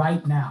mirror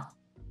right now.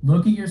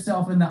 Look at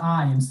yourself in the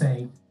eye and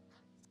say,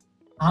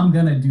 I'm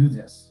gonna do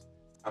this.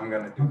 I'm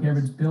gonna do I don't care if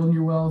it's building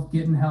your wealth,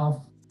 getting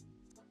health,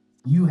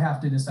 you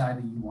have to decide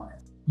that you want it.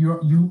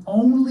 You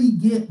only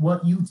get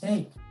what you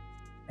take,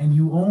 and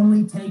you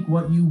only take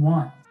what you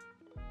want.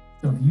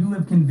 So if you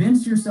have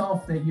convinced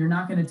yourself that you're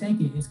not gonna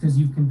take it, it's because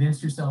you've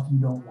convinced yourself you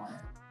don't want it.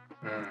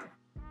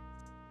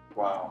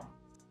 Wow.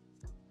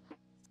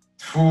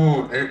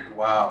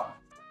 Wow.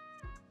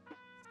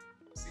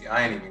 See,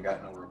 I ain't even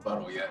got no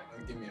rebuttal yet.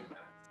 Give me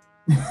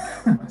a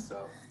minute.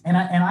 Myself. And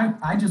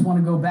I just want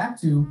to go back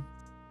to,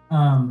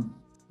 I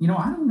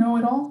don't know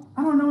it all.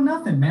 I don't know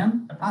nothing,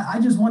 man. I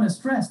just want to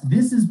stress,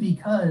 this is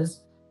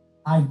because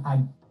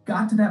I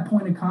got to that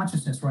point of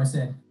consciousness where I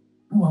said,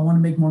 ooh, I want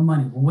to make more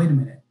money. Well, wait a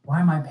minute. Why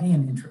am I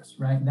paying interest,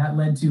 right? That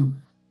led to,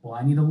 well,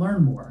 I need to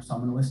learn more. So I'm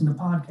going to listen to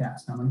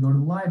podcasts. I'm going to go to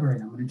the library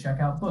and I'm going to check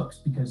out books,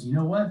 because you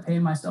know what?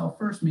 Paying myself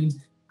first means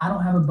I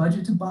don't have a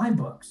budget to buy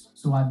books.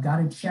 So I've got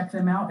to check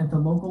them out at the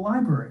local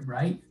library,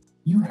 right?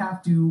 You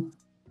have to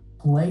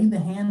play the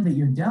hand that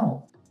you're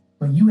dealt,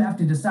 but you have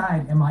to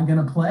decide, am I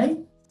going to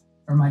play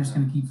or am I just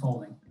going to keep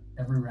folding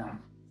every round?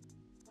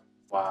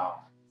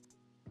 Wow.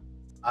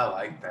 I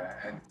like that.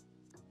 And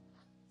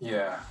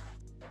yeah,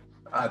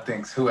 I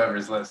think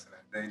whoever's listening,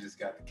 they just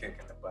got the kick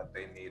in the butt.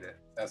 They need it.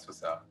 That's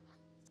what's up.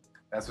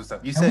 That's what's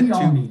up. You said we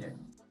all need it.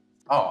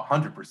 Oh,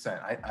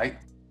 100%. I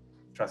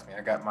trust me,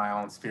 I got my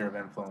own sphere of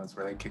influence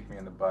where they kick me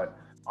in the butt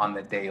on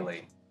the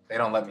daily. They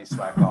don't let me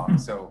slack off.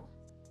 So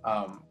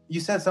you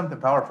said something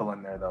powerful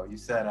in there, though. You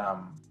said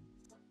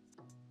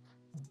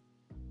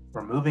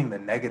removing the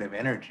negative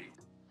energy,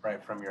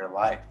 right, from your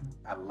life.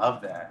 I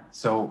love that.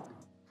 So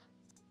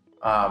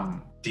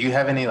do you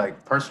have any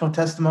like personal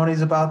testimonies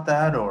about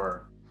that,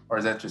 or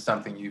is that just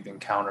something you've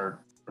encountered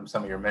from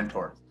some of your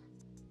mentors?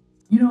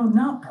 You know,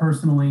 not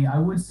personally. I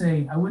would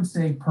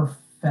say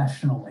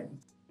professionally.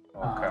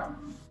 Okay.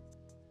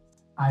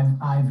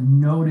 I've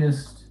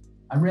noticed.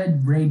 I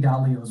read Ray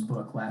Dalio's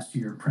book last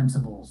year,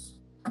 Principles,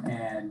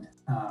 and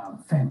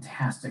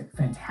fantastic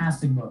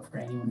book for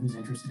anyone who's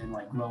interested in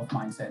like growth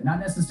mindset.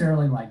 Not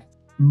necessarily like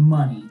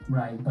money,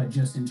 right? But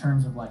just in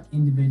terms of like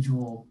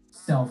individual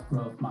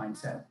self-growth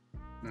mindset.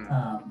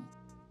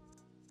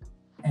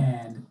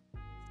 And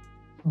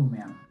oh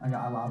man,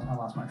 I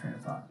lost my train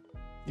of thought.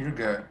 You're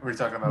good. We're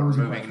talking about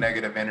removing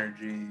negative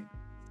energy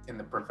in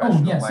the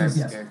professional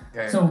landscape.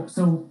 Yes.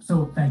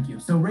 So thank you.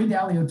 So Ray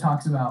Dalio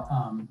talks about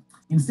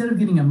instead of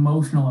getting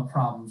emotional at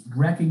problems,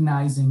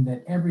 recognizing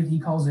that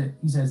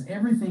he says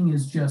everything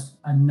is just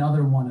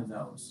another one of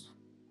those,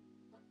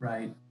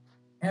 right?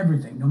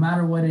 Everything, no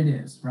matter what it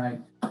is, right?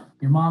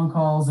 Your mom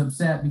calls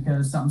upset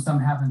because something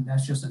happened.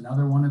 That's just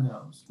another one of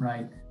those,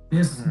 right?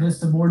 This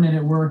subordinate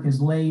at work is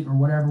late or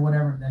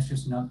whatever. That's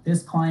just another.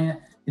 This client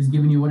is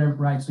giving you whatever,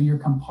 right? So you're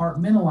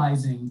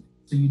compartmentalizing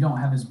so you don't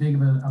have as big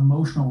of an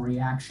emotional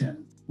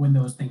reaction when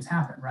those things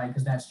happen, right?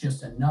 Because that's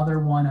just another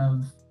one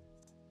of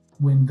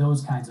when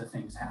those kinds of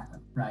things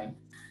happen, right?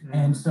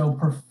 And so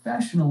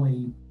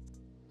professionally,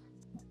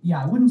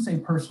 I wouldn't say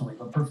personally,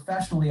 but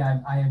professionally,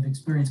 I have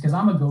experienced, because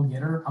I'm a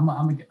go-getter. I'm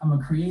a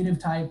creative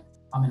type.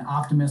 I'm an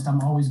optimist.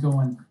 I'm always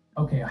going,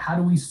 okay, how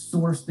do we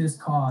source this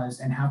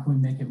cause and how can we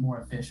make it more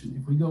efficient?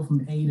 If we go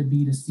from A to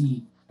B to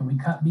C, can we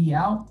cut B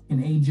out?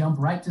 Can A jump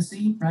right to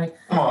C, right?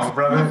 Come on,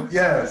 brother.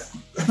 Yes.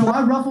 So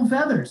I ruffle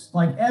feathers.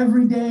 Like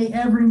every day,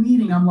 every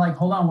meeting, I'm like,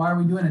 hold on, why are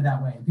we doing it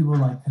that way? And people are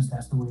like, because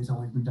that's the way it's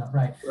always been done,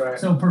 right?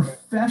 So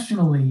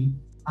professionally,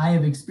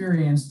 I've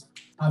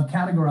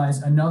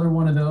categorized another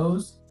one of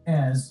those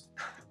as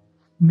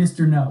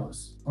Mr.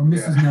 Nose or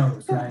Mrs.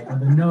 Nose, right? Or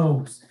the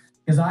nose.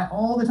 Because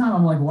all the time,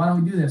 I'm like, why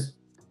don't we do this?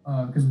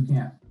 Because we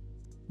can't.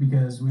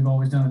 Because we've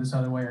always done it this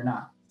other way or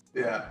not.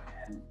 Yeah.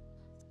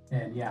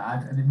 And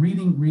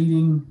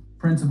reading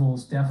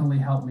Principles definitely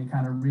helped me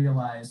kind of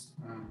realize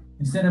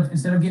instead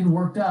of getting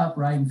worked up,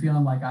 right, and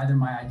feeling like either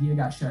my idea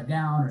got shut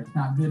down or it's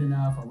not good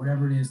enough or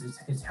whatever it is,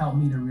 it's helped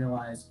me to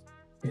realize,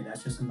 hey,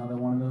 that's just another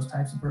one of those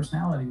types of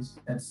personalities.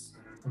 That's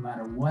no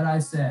matter what I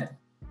said.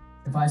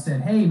 If I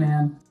said, hey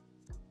man,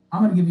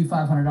 I'm gonna give you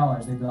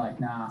 $500, they'd be like,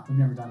 nah, we've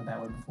never done it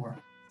that way before.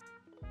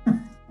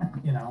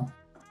 You know.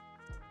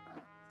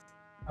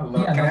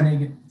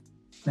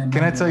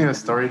 Can I tell you a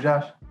story,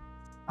 Josh?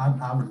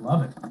 I would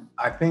love it.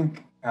 I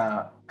think,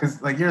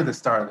 because like you're the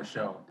star of the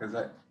show,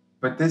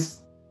 but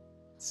this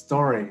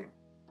story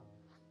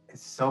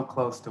is so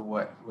close to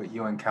what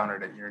you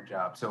encountered at your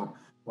job. So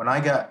when I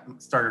got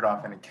started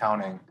off in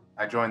accounting,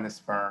 I joined this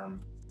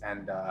firm,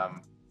 and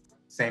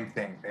same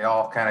thing. They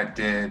all kind of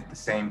did the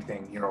same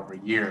thing year over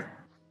year,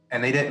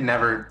 and they didn't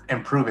never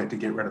improve it to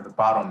get rid of the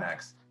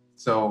bottlenecks.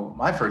 So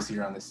my first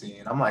year on the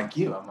scene, I'm like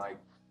I'm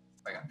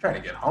trying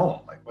to get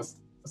home. Like, what's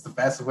the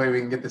fastest way we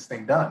can get this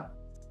thing done?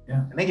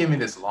 Yeah. And they gave me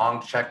this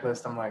long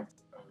checklist. I'm like,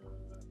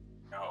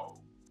 no,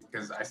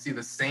 because I see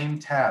the same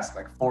task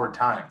like 4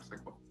 times.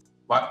 Like,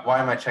 why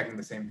am I checking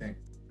the same thing?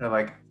 They're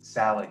like,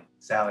 Sally,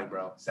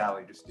 bro,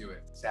 Sally, just do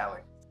it,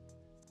 Sally.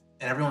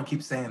 And everyone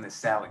keeps saying this,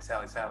 Sally.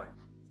 And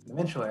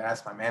eventually I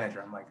asked my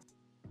manager, I'm like,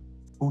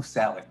 who's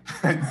Sally?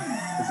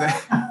 Is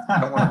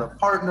that one of the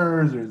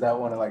partners, or is that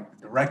one of like the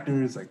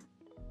directors? Like,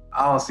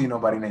 I don't see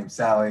nobody named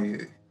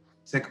Sally.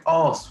 It's like,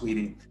 oh,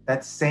 sweetie,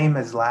 that's same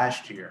as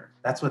last year.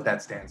 That's what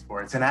that stands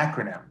for. It's an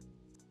acronym.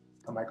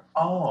 I'm like,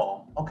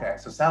 oh, okay.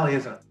 So Sally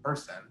isn't a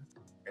person.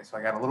 Okay, so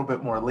I got a little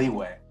bit more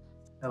leeway.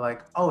 They're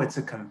like, oh, it's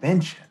a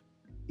convention.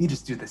 You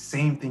just do the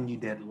same thing you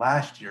did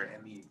last year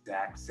in the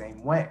exact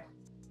same way.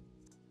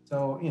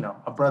 So,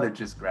 a brother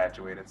just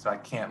graduated, so I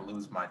can't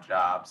lose my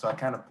job. So I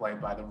kind of play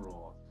by the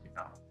rules,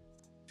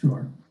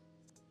 Sure.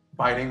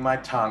 Biting my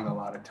tongue a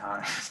lot of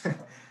times.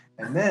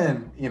 And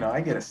then,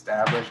 I get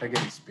established, I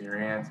get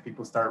experience.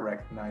 People start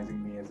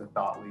recognizing me as a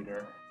thought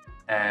leader.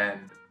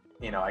 And,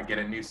 I get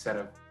a new set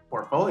of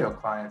portfolio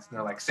clients, and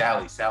they're like,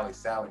 Sally.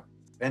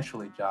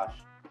 Eventually, Josh,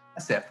 I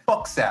said,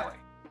 fuck Sally.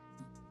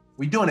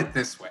 We doing it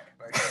this way.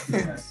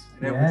 Yes.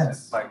 And it was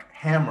just like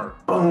hammer,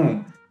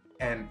 boom.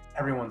 And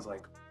everyone's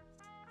like,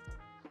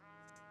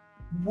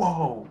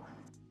 whoa,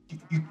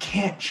 you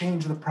can't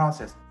change the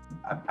process.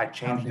 I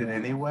changed it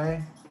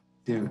anyway.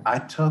 Dude,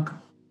 I'm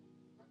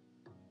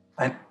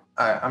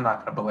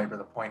not going to belabor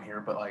the point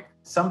here, but like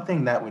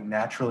something that would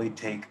naturally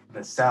take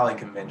the Sally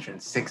convention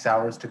 6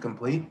 hours to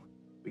complete,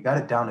 we got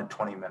it down to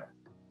 20 minutes.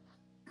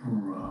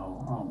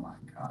 Bro, oh my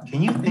God.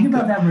 Can you think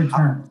about that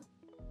return?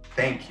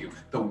 Thank you.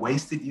 The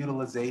wasted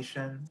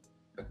utilization,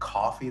 the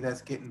coffee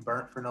that's getting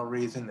burnt for no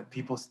reason, the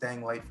people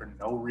staying late for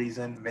no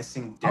reason,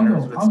 missing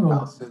dinners with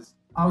spouses.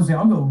 I'll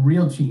go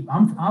real cheap.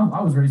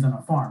 I was raised on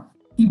a farm,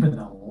 keeping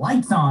the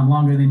lights on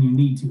longer than you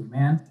need to,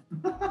 man.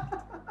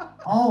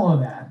 All of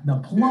that, the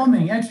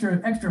plumbing,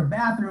 extra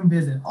bathroom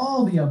visit,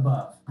 all the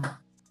above.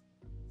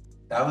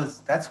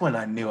 That's when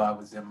I knew I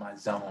was in my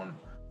zone,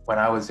 when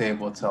I was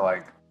able to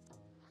like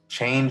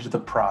change the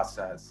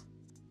process,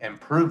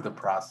 improve the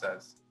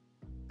process,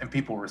 and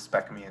people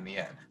respect me in the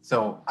end.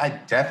 So I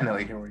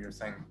definitely hear what you're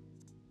saying.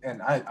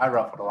 And I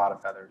ruffled a lot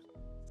of feathers,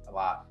 a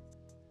lot,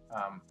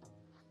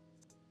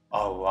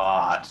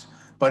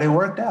 but it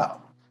worked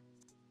out.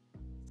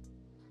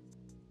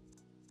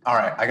 All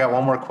right, I got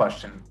one more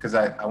question because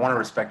I want to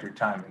respect your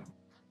time. And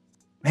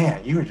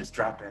man, you were just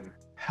dropping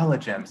hella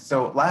gems.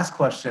 So last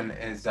question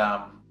is,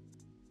 I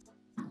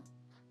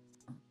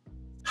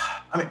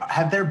mean,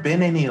 have there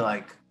been any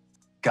like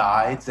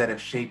guides that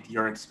have shaped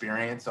your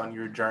experience on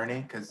your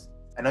journey? Because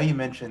I know you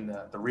mentioned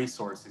the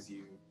resources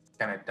you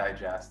kind of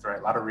digest, right?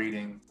 A lot of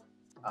reading,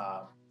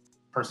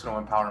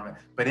 personal empowerment,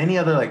 but any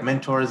other like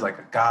mentors, like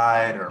a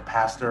guide or a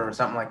pastor or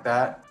something like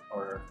that?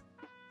 Or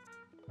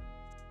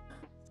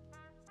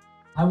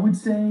I would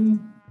say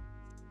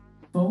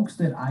folks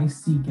that I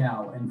seek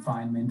out and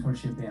find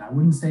mentorship in. I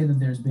wouldn't say that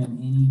there's been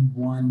any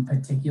one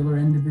particular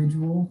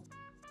individual,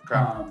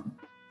 okay.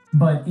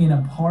 But in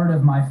a part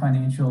of my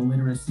financial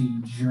literacy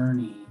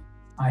journey,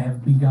 I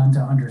have begun to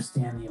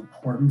understand the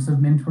importance of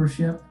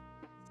mentorship.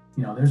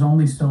 You know, there's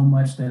only so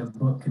much that a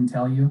book can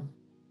tell you,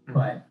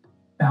 but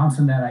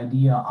bouncing that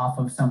idea off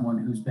of someone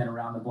who's been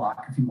around the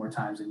block a few more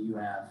times than you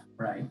have,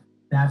 right?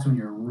 That's when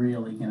you're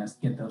really going to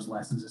get those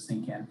lessons to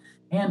sink in.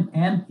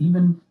 And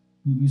even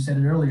you said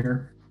it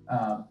earlier,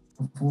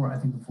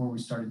 before we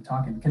started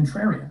talking,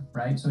 contrarian,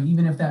 right? So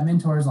even if that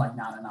mentor is like,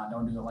 no,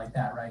 don't do it like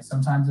that, right?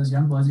 Sometimes as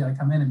young bloods, you got to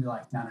come in and be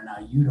like, no,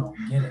 you don't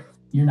get it.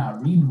 You're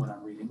not reading what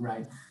I'm reading,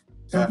 right?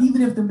 So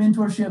even if the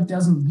mentorship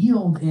doesn't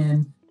yield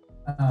in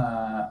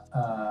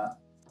a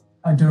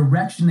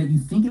direction that you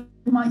think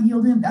it might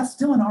yield in, that's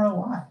still an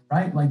ROI,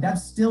 right? Like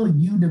that's still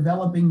you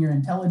developing your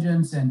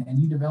intelligence and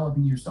you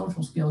developing your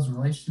social skills in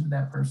relationship with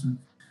that person.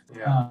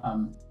 Yeah.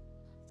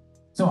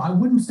 So I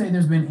wouldn't say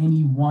there's been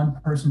any one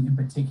person in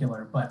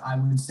particular, but I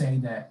would say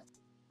that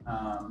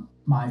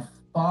my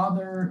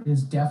father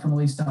is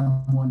definitely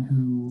someone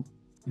who,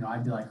 you know,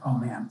 I'd be like, oh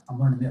man, I'm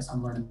learning this.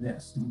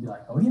 And he'd be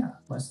like, oh yeah,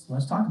 let's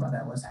talk about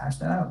that. Let's hash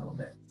that out a little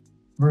bit.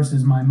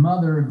 Versus my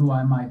mother, who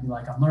I might be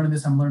like, I'm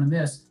learning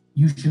this.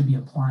 You should be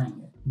applying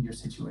it in your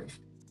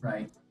situation,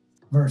 right?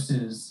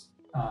 Versus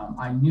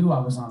I knew I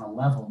was on a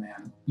level,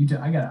 man.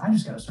 I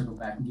just got to circle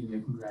back and give you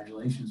a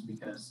congratulations,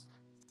 because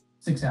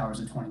 6 hours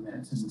and 20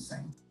 minutes is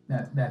insane.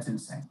 That's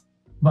insane.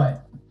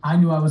 But I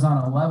knew I was on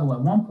a level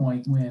at one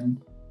point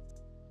when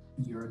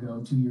a year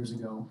ago, 2 years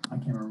ago, I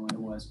can't remember when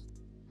it was,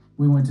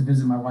 we went to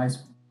visit my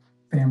wife's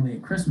family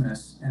at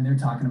Christmas, and they're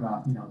talking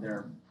about, you know,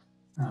 their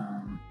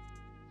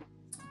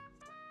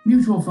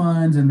mutual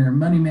funds and their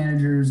money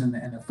managers and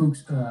the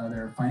folks,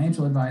 their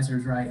financial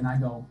advisors, right? And I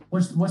go,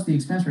 what's the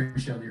expense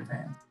ratio that you're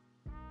paying?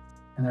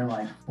 And they're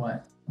like,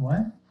 what?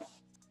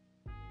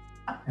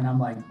 And I'm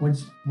like,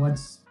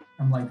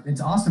 I'm like,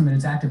 it's awesome that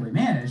it's actively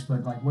managed,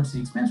 but like, what's the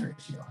expense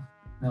ratio?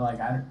 And they're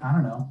like, I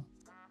don't know.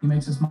 He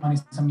makes this money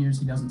some years,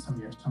 he doesn't some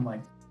years. I'm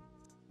like,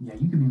 yeah,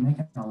 you could be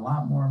making a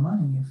lot more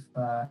money if,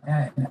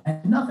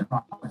 and nothing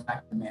wrong with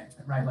active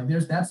management, right? Like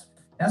that's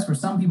for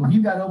some people. If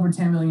you've got over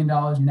 $10 million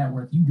in net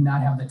worth, you do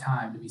not have the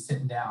time to be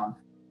sitting down,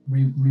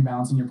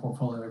 rebalancing your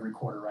portfolio every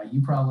quarter, right?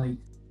 You probably,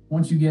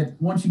 once you get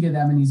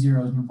that many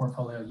zeros in your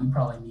portfolio, you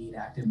probably need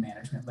active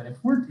management. But if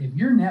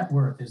your net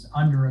worth is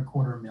under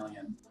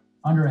 $250,000,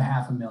 under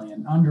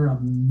 $500,000, under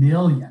 $1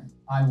 million,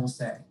 I will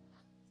say,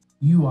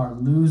 you are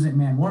losing,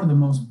 man. One of the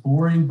most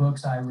boring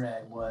books I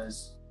read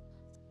was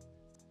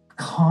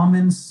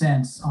Common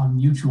Sense on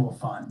Mutual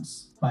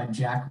Funds by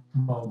Jack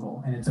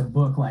Bogle. And it's a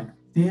book like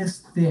this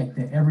thick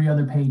that every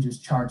other page is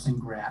charts and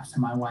graphs.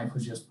 And my wife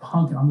was just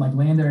punking. I'm like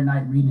laying there at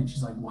night reading it.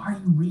 She's like, why are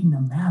you reading a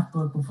math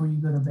book before you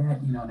go to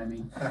bed? You know what I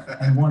mean?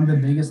 And one of the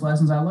biggest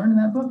lessons I learned in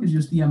that book is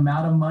just the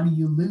amount of money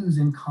you lose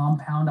in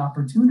compound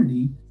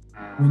opportunity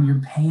when you're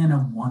paying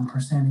a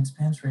 1%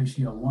 expense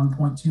ratio,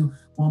 1.2,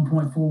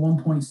 1.4,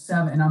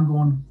 1.7. And I'm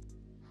going,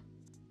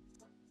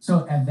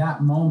 so at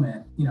that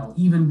moment, you know,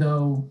 even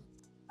though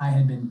I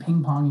had been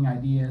ping-ponging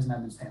ideas and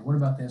I've been saying, what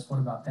about this? What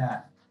about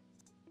that?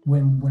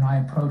 When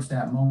I approached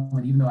that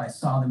moment, even though I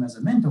saw them as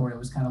a mentor, it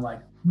was kind of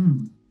like,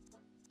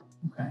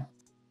 okay,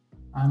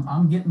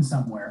 I'm getting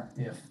somewhere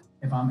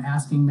if I'm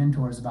asking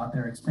mentors about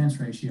their expense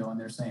ratio and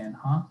they're saying,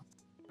 huh?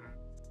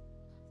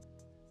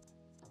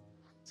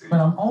 But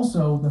I'm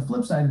also, the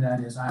flip side of that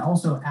is I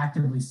also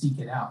actively seek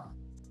it out.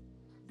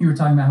 You were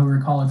talking about how we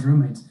were college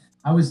roommates.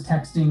 I was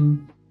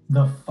texting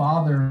the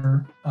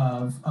father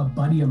of a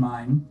buddy of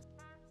mine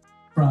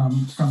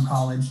from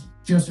college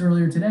just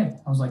earlier today.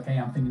 I was like, hey,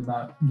 I'm thinking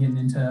about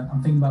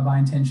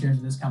buying 10 shares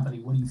of this company.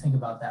 What do you think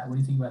about that? What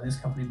do you think about this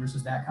company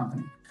versus that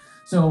company?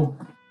 So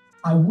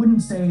I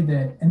wouldn't say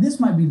that, and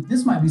this might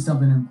be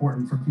something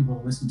important for people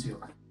to listen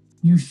to.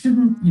 You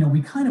shouldn't, you know,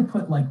 we kind of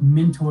put like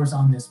mentors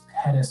on this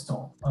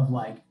pedestal of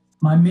like,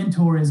 my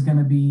mentor is going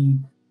to be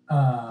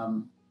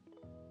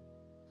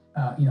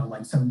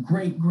like some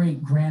great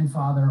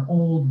grandfather,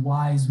 old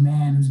wise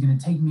man who's going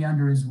to take me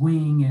under his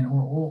wing,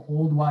 or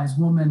old wise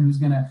woman who's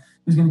going to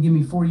give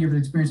me 40 years of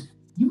experience.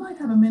 You might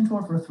have a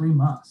mentor for 3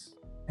 months,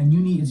 and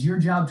it's your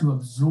job to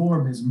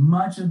absorb as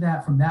much of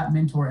that from that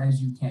mentor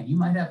as you can. You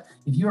might have,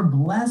 if you're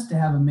blessed to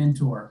have a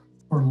mentor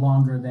for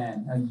longer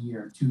than a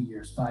year, 2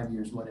 years, 5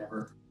 years,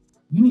 whatever,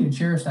 you need to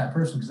cherish that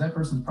person, because that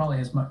person's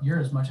probably you're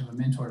as much of a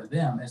mentor to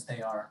them as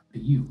they are to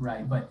you,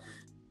 right? But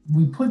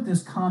we put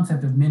this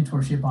concept of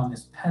mentorship on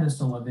this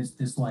pedestal of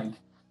this like,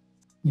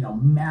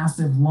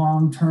 massive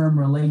long-term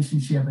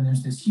relationship, and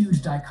there's this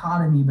huge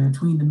dichotomy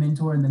between the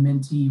mentor and the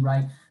mentee,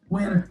 right?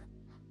 When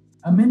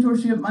a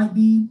mentorship might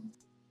be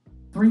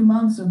 3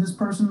 months of this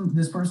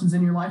person's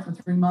in your life for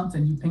 3 months,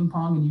 and you ping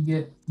pong and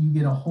you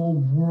get a whole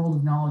world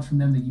of knowledge from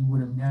them that you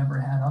would have never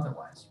had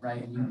otherwise,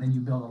 right? And then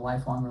you build a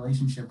lifelong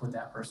relationship with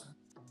that person.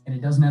 And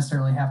it doesn't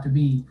necessarily have to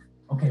be,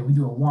 okay, we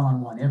do a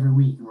one-on-one every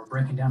week and we're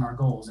breaking down our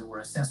goals and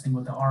we're assessing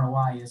what the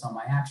ROI is on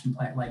my action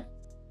plan. Like,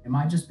 it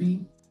might just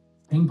be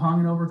ping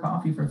ponging over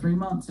coffee for 3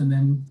 months, and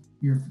then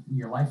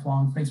your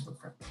lifelong Facebook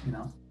friends,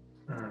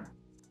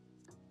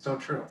 So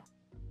true.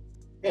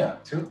 Yeah,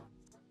 two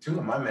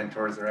of my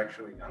mentors are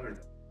actually younger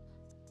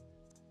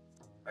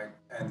than me.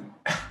 And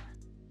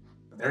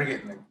they're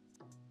getting a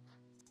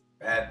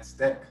bad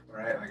stick,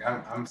 right? Like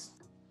I'm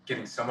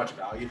getting so much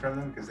value from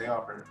them because they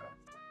offer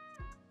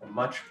a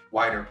much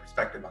wider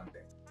perspective on things.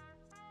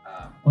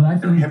 Well,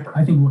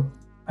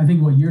 I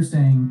think what you're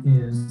saying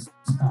is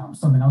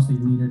something else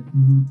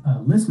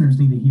that listeners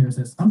need to hear is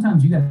that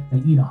sometimes you got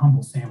to eat a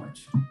humble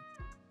sandwich.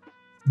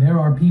 There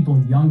are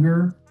people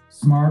younger,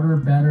 smarter,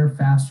 better,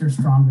 faster,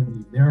 stronger than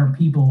you. There are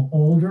people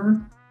older,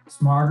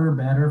 smarter,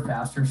 better,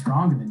 faster,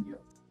 stronger than you.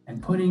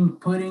 And putting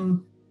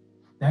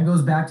that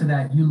goes back to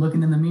that, you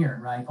looking in the mirror,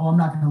 right? Oh, I'm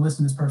not going to listen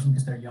to this person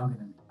because they're younger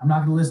than me. I'm not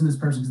going to listen to this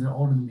person because they're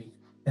older than me.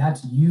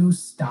 That's you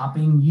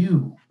stopping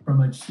you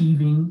from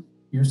achieving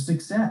your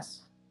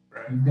success.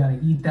 Right. You've got to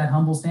eat that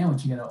humble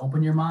sandwich. You got to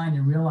open your mind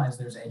and realize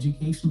there's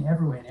education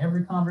everywhere, in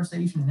every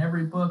conversation, in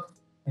every book,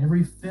 in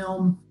every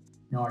film.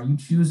 Are you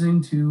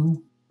choosing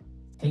to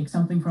take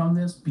something from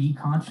this, be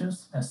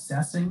conscious,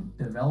 assessing,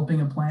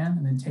 developing a plan,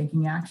 and then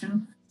taking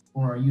action?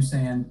 Or are you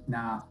saying,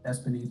 nah, that's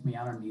beneath me,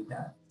 I don't need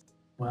that?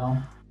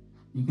 Well,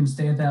 you can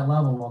stay at that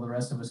level while the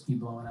rest of us keep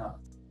blowing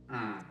up.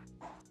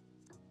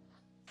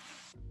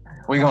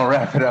 We're going to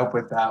wrap it up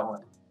with that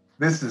one.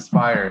 This is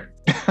fire.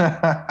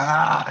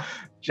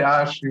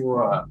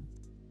 Joshua,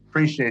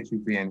 appreciate you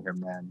being here,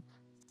 man.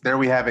 There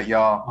we have it,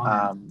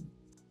 y'all.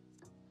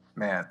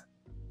 Man,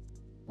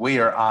 we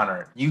are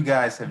honored. You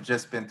guys have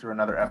just been through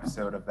another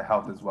episode of the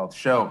Health is Wealth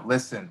show.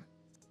 Listen,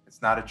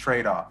 it's not a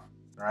trade-off,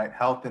 all right?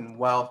 Health and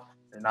wealth,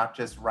 they're not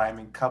just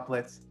rhyming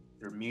couplets.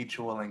 They're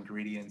mutual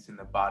ingredients in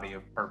the body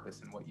of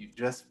purpose. And what you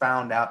just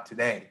found out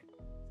today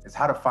is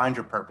how to find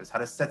your purpose, how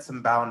to set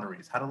some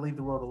boundaries, how to leave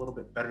the world a little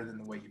bit better than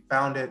the way you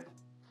found it.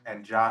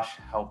 And Josh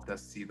helped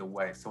us see the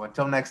way. So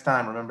until next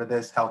time, remember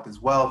this, health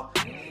is wealth.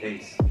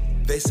 Peace.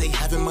 They say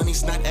having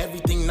money's not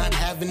everything, not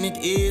having it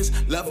is.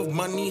 Love of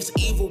money is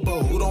evil,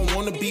 but who don't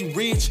want to be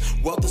rich?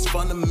 Wealth is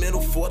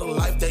fundamental for the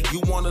life that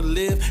you want to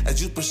live.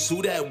 As you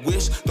pursue that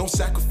wish, don't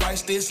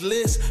sacrifice this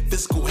list.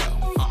 Physical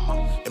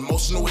health,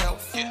 emotional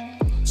health,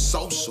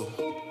 social,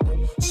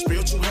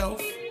 spiritual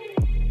health,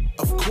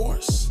 of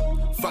course,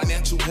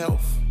 financial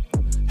health.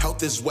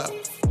 Health is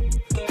wealth.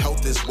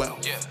 Health is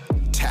wealth.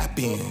 Tap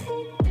in.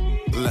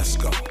 Let's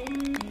go.